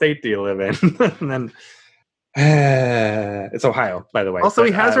 so what state do you live in? And then it's Ohio, by the way. Also,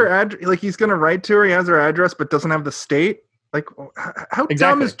 he has her address. Like he's going to write to her. He has her address, but doesn't have the state. Like, how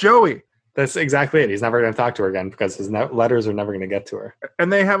dumb is Joey? That's exactly it. He's never going to talk to her again because his letters are never going to get to her.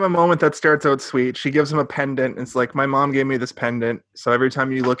 And they have a moment that starts out sweet. She gives him a pendant. And it's like, my mom gave me this pendant, so every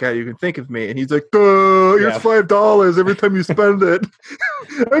time you look at it, you can think of me. And he's like, here's $5 every time you spend it.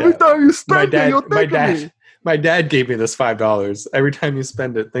 Every time you spend it, you'll think of me. My dad gave me this $5. Every time you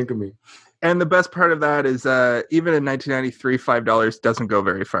spend it, think of me. And the best part of that is, even in 1993, $5 doesn't go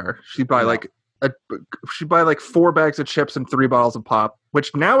very far. She'd buy like 4 bags of chips and 3 bottles of pop, which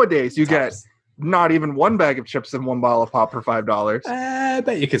nowadays you get not even one bag of chips and one bottle of pop for $5. I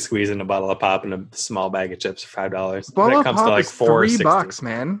bet you could squeeze in a bottle of pop and a small bag of chips for $5. Bottle That of comes pop to like is $3, $4.60.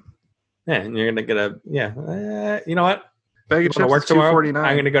 man. Yeah, and you're gonna get you know what? Bag I'm of gonna chips work is tomorrow. $2.49.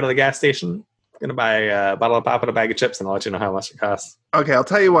 I'm gonna go to the gas station. Gonna buy a bottle of pop and a bag of chips, and I'll let you know how much it costs. Okay, I'll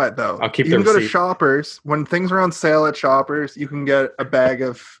tell you what though. I'll keep you the can go to receipt. Shoppers when things are on sale at Shoppers. You can get a bag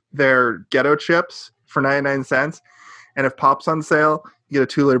of their ghetto chips for 99 cents, and if pop's on sale, you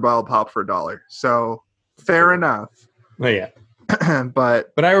get a 2-liter bottle of pop for $1. So fair enough. Oh yeah.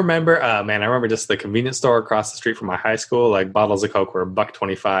 But I remember, I remember just the convenience store across the street from my high school. Like bottles of Coke were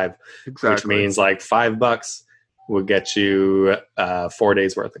 $1.25, exactly. which means like $5 would get you 4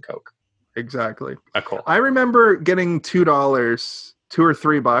 days worth of Coke. Exactly. A Coke. I remember getting $2, $2 or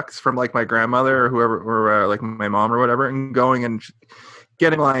 $3 from like my grandmother or whoever, or like my mom or whatever, and going and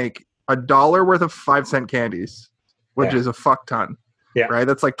getting like $1 worth of 5-cent candies, which is a fuck ton. Yeah. Right.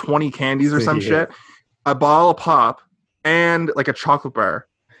 That's like 20 candies or some shit. A bottle of pop and like a chocolate bar.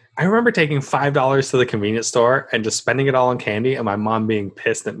 I remember taking $5 to the convenience store and just spending it all on candy, and my mom being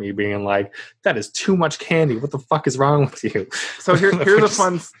pissed at me, being like, "That is too much candy. What the fuck is wrong with you?" So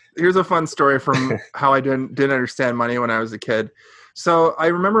here's a fun story from how I didn't understand money when I was a kid. So I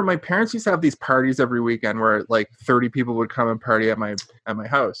remember my parents used to have these parties every weekend where like 30 people would come and party at my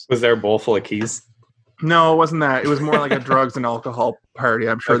house. Was there a bowl full of keys? No, it wasn't that. It was more like a drugs and alcohol party.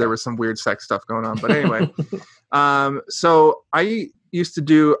 I'm sure there was some weird sex stuff going on, but anyway. So I used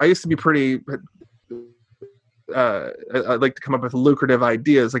to be pretty, I like to come up with lucrative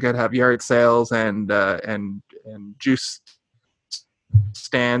ideas. Like I'd have yard sales and juice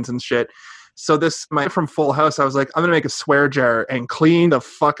stands and shit. So from Full House, I was like, I'm going to make a swear jar and clean the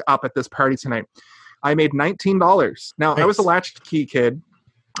fuck up at this party tonight. I made $19. Now I was a latchkey kid,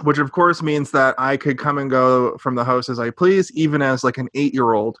 which of course means that I could come and go from the house as I please, even as like an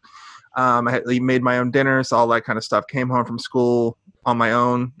 8-year-old. I made my own dinners, all that kind of stuff. Came home from school on my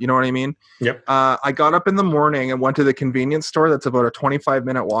own. You know what I mean? Yep. I got up in the morning and went to the convenience store that's about a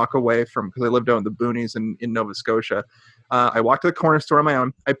 25-minute walk away from, because I lived out in the boonies in Nova Scotia. I walked to the corner store on my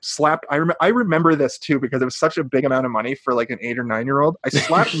own. I remember this too because it was such a big amount of money for like an 8 or 9-year-old. I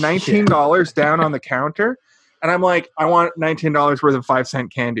slapped $19 down on the counter, and I'm like, I want $19 worth of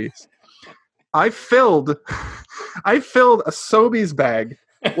 5-cent candies. I filled a Sobeys bag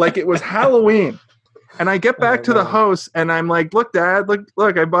like it was Halloween. And I get back to the house and I'm like, look, Dad,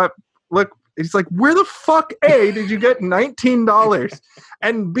 look, I bought, look. He's like, where the fuck, A, did you get $19?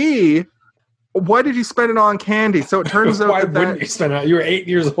 And B, why did you spend it on candy? So it turns out why wouldn't you spend it on? You were 8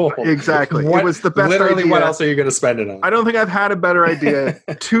 years old. Exactly. It was the best literally idea. What else are you going to spend it on? I don't think I've had a better idea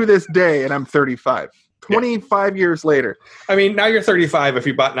to this day, and I'm 35. 25 years later. I mean, now you're 35. If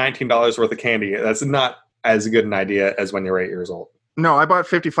you bought $19 worth of candy, that's not as good an idea as when you're 8 years old. No, I bought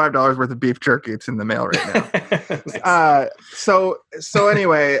 $55 worth of beef jerky. It's in the mail right now. Nice. So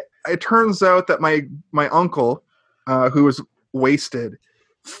anyway, it turns out that my uncle, who was wasted,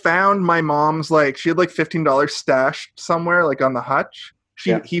 found my mom's, like, she had like $15 stashed somewhere, like on the hutch.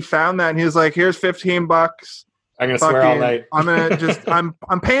 He found that and he was like, here's $15. I'm gonna swear all night. I'm gonna just I'm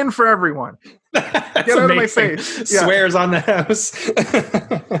paying for everyone. That's Get out amazing. of my face. Yeah. Swears on the house.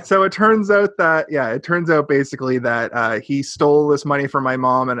 So it turns out basically that he stole this money from my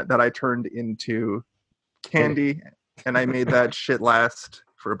mom and that I turned into candy, and I made that shit last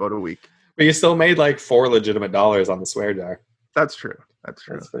for about a week. But you still made like $4 legitimate on the swear jar. That's true. That's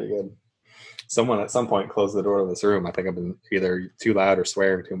pretty good. Someone at some point closed the door to this room. I think I've been either too loud or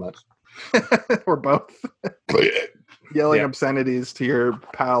swearing too much. Or both. Yelling obscenities to your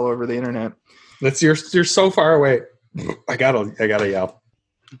pal over the internet. You're so far away. I gotta yell.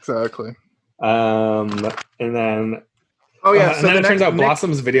 Exactly. And then so then it turns out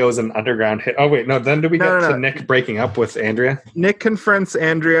Blossom's video is an underground hit. Oh wait, no. Then do we get to Nick breaking up with Andrea? Nick confronts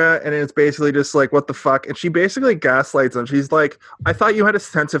Andrea, and it's basically just like, what the fuck? And she basically gaslights him. She's like, I thought you had a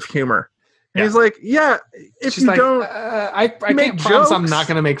sense of humor. And he's like, yeah, if She's you like, don't I make can't promise jokes. I'm not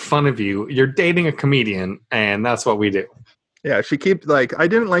going to make fun of you. You're dating a comedian, and that's what we do. Yeah, she keeps like, I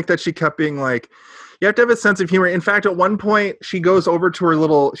didn't like that she kept being like, you have to have a sense of humor. In fact, at one point, she goes over to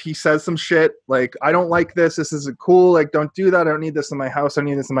her he says some shit like, I don't like this. This isn't cool. Like, don't do that. I don't need this in my house. I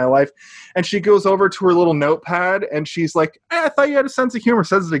need this in my life. And she goes over to her little notepad and she's like, I thought you had a sense of humor.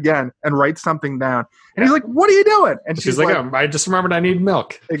 Says it again and writes something down. And he's like, what are you doing? And she's like, I just remembered I need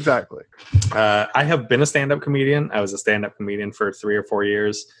milk. Exactly. I have been a stand-up comedian. I was a stand-up comedian for 3 or 4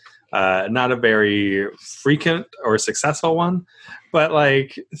 years. Not a very frequent or successful one, but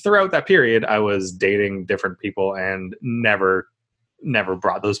like throughout that period, I was dating different people and never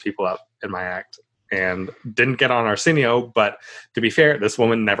brought those people up in my act. and didn't get on Arsenio. But to be fair, this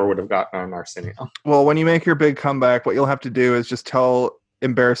woman never would have gotten on Arsenio. Well, when you make your big comeback, what you'll have to do is just tell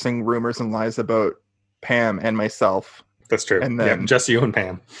embarrassing rumors and lies about Pam and myself. That's true. And then, just you and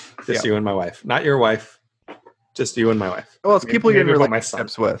Pam. Just you and my wife. Not your wife. Just you and my wife. Well, it's people you're in Maybe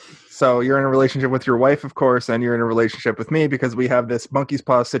relationships with. So you're in a relationship with your wife, of course, and you're in a relationship with me because we have this monkey's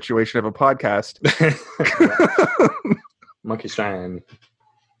paw situation of a podcast. Monkey shine.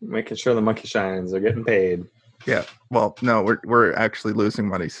 Making sure the monkey shines are getting paid. Yeah. Well, no, we're actually losing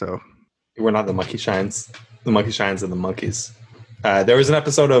money, so. We're not the monkey shines. The monkey shines are the monkeys. There was an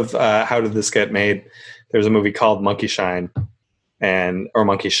episode of How Did This Get Made? There's a movie called Monkey Shine. Or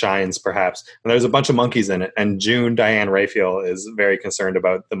Monkey Shines, perhaps. And there's a bunch of monkeys in it. And June Diane Raphael is very concerned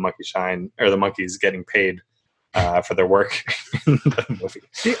about the monkey shine, or the monkeys getting paid for their work in the movie.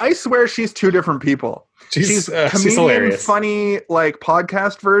 I swear she's two different people. She's comedian, hilarious. Funny, like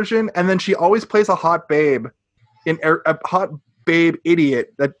podcast version, and then she always plays a hot babe, a hot babe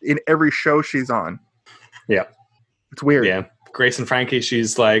idiot that in every show she's on. Yeah, it's weird. Yeah, Grace and Frankie.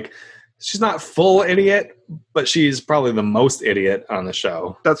 She's not full idiot, but she's probably the most idiot on the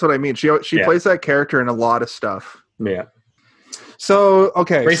show. That's what I mean. She plays that character in a lot of stuff. Yeah. So,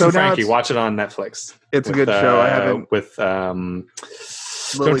 okay. Grace and Frankie, watch it on Netflix. It's a good show. I haven't. With,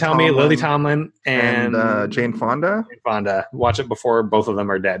 Lily Tomlin and Jane Fonda. Jane Fonda. Watch it before both of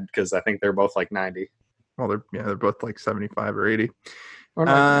them are dead, because I think they're both like 90. Well, they're both like 75 or 80.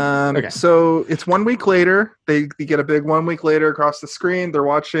 Okay. So it's 1 week later. They get a big 1 week later across the screen. They're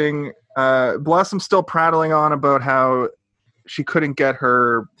watching Blossom still prattling on about how she couldn't get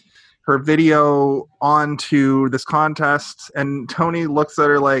her video onto this contest, and Tony looks at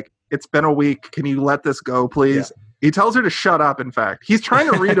her like, it's been a week. Can you let this go, please? Yeah. He tells her to shut up, in fact. He's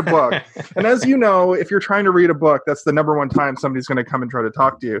trying to read a book. And as you know, if you're trying to read a book, that's the number one time somebody's going to come and try to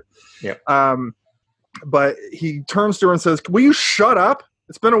talk to you. Yeah. But he turns to her and says, will you shut up?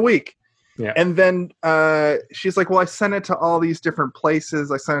 It's been a week. Yeah. And then she's like, well, I sent it to all these different places.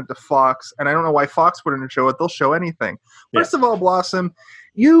 I sent it to Fox, and I don't know why Fox wouldn't show it. They'll show anything. First of all, Blossom,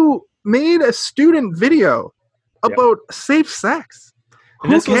 you made a student video about safe sex.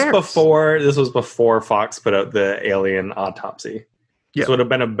 This was before Fox put out the Alien Autopsy. This would have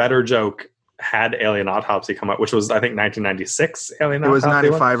been a better joke had Alien Autopsy come out, which was, I think, 1996. Alien Autopsy. It was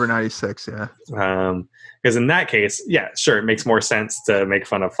 95 or 96, yeah. Because in that case, yeah, sure, it makes more sense to make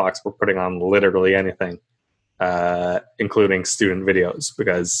fun of Fox for putting on literally anything, including student videos,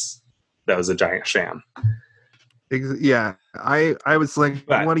 because that was a giant sham. Yeah, I was like,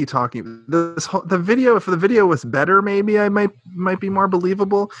 what are you talking about? The video, if the video was better, maybe I might be more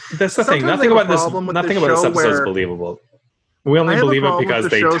believable. That's the thing. Nothing about this episode is believable. We only believe it because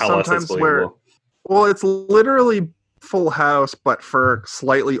they tell us it's believable. Well, it's literally Full House, but for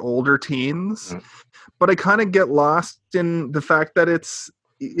slightly older teens. Mm. But I kind of get lost in the fact that it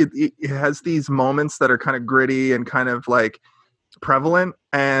has these moments that are kind of gritty and kind of like prevalent,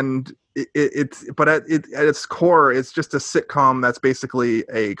 and but at its core, it's just a sitcom that's basically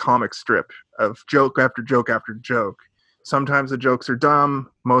a comic strip of joke after joke after joke. Sometimes the jokes are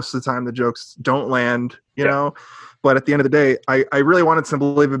dumb. Most of the time the jokes don't land, you know. But at the end of the day, I really wanted some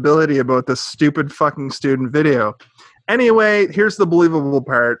believability about this stupid fucking student video. Anyway, here's the believable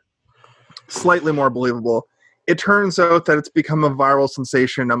part. Slightly more believable. It turns out that it's become a viral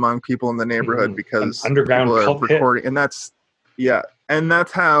sensation among people in the neighborhood because underground people are recording. And that's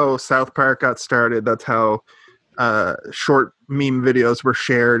how South Park got started. That's how short meme videos were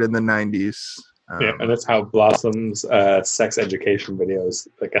shared in the 90s. And that's how Blossom's sex education videos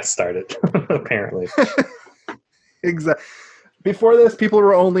got started, apparently. Exactly. Before this, people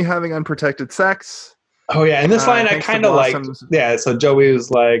were only having unprotected sex. Oh, yeah. And this line I kind of liked. Yeah, so Joey was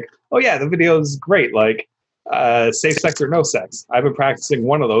like, oh, yeah, the video's great. Like, safe sex or no sex. I've been practicing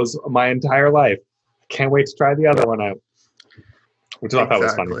one of those my entire life. Can't wait to try the other one out. Which I thought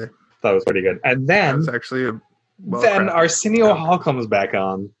was funny. That was pretty good. And then, was actually then Arsenio Hall comes back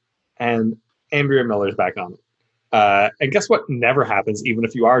on, and Andrea Miller's back on. And guess what never happens, even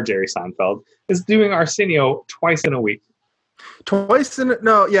if you are Jerry Seinfeld, is doing Arsenio twice in a week. Twice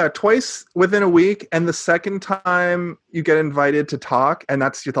within a week, and the second time you get invited to talk, and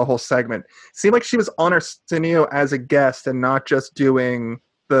that's the whole segment. It seemed like she was on Arsenio as a guest and not just doing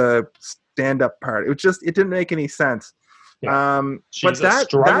the stand-up part. It didn't make any sense. Yeah. But that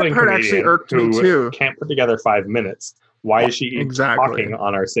part actually irked me too. Can't put together 5 minutes. Why is she talking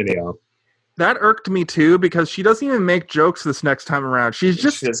on Arsenio? That irked me too, because she doesn't even make jokes this next time around. She's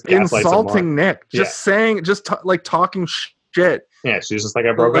just insulting Nick, talking shit. Yeah, she's just like,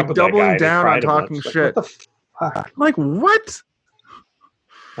 I broke up with that guy. Doubling down on talking shit. What the fuck? Like, what?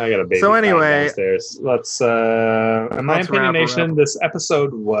 I got a baby. So anyway, downstairs. Let's. In my Let's wrap her opinion, up. this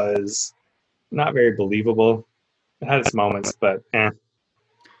episode was not very believable. It had its moments, but in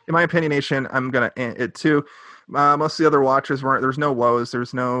my opinionation, I'm gonna end it too. Most of the other watchers weren't. There's no woes.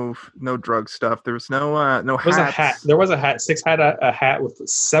 There's no drug stuff. There was no hats. There was a hat. There was a hat. Six had a hat with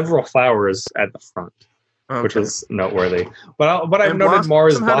several flowers at the front, which was noteworthy. But what I've noted more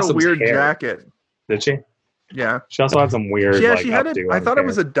is Blossom had a weird hair. jacket. Did she? Yeah. She also had some weird. Yeah, she had it. I thought it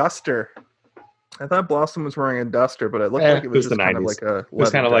was a duster. I thought Blossom was wearing a duster, but it looked like it was just kind of like a. It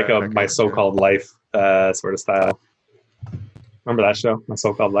was kind of like a My So-Called Life sort of style. Remember that show, My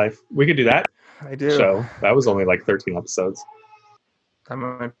So-Called Life? We could do that. I do. Show that was only like 13 episodes. That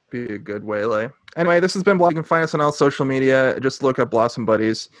might be a good waylay. Anyway, this has been Blossom. You can find us on all social media. Just look up Blossom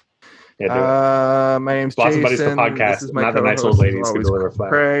Buddies. Yeah, my name's Blossom Jason. Buddies, the podcast. This is my not the nice old ladies who deliver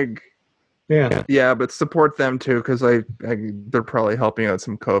flowers. Craig. Yeah, but support them too because they're probably helping out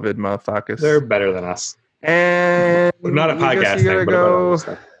some COVID motherfuckers. They're better than us. And we're not a podcast. You gotta go.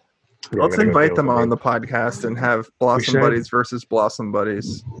 Let's invite them on the the podcast and have Blossom Buddies versus Blossom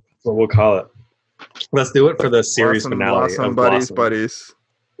Buddies. What we'll call it. Let's do it for the series finale. Blossom Buddies.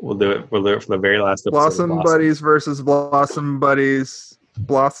 We'll do it for the very last episode. Blossom Buddies versus Blossom Buddies.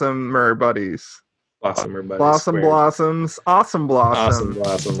 Blossomer Buddies. Blossomer Buddies. Blossom Blossoms. Awesome Blossom. Awesome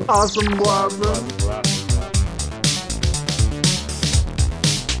Blossom. Awesome Blossom.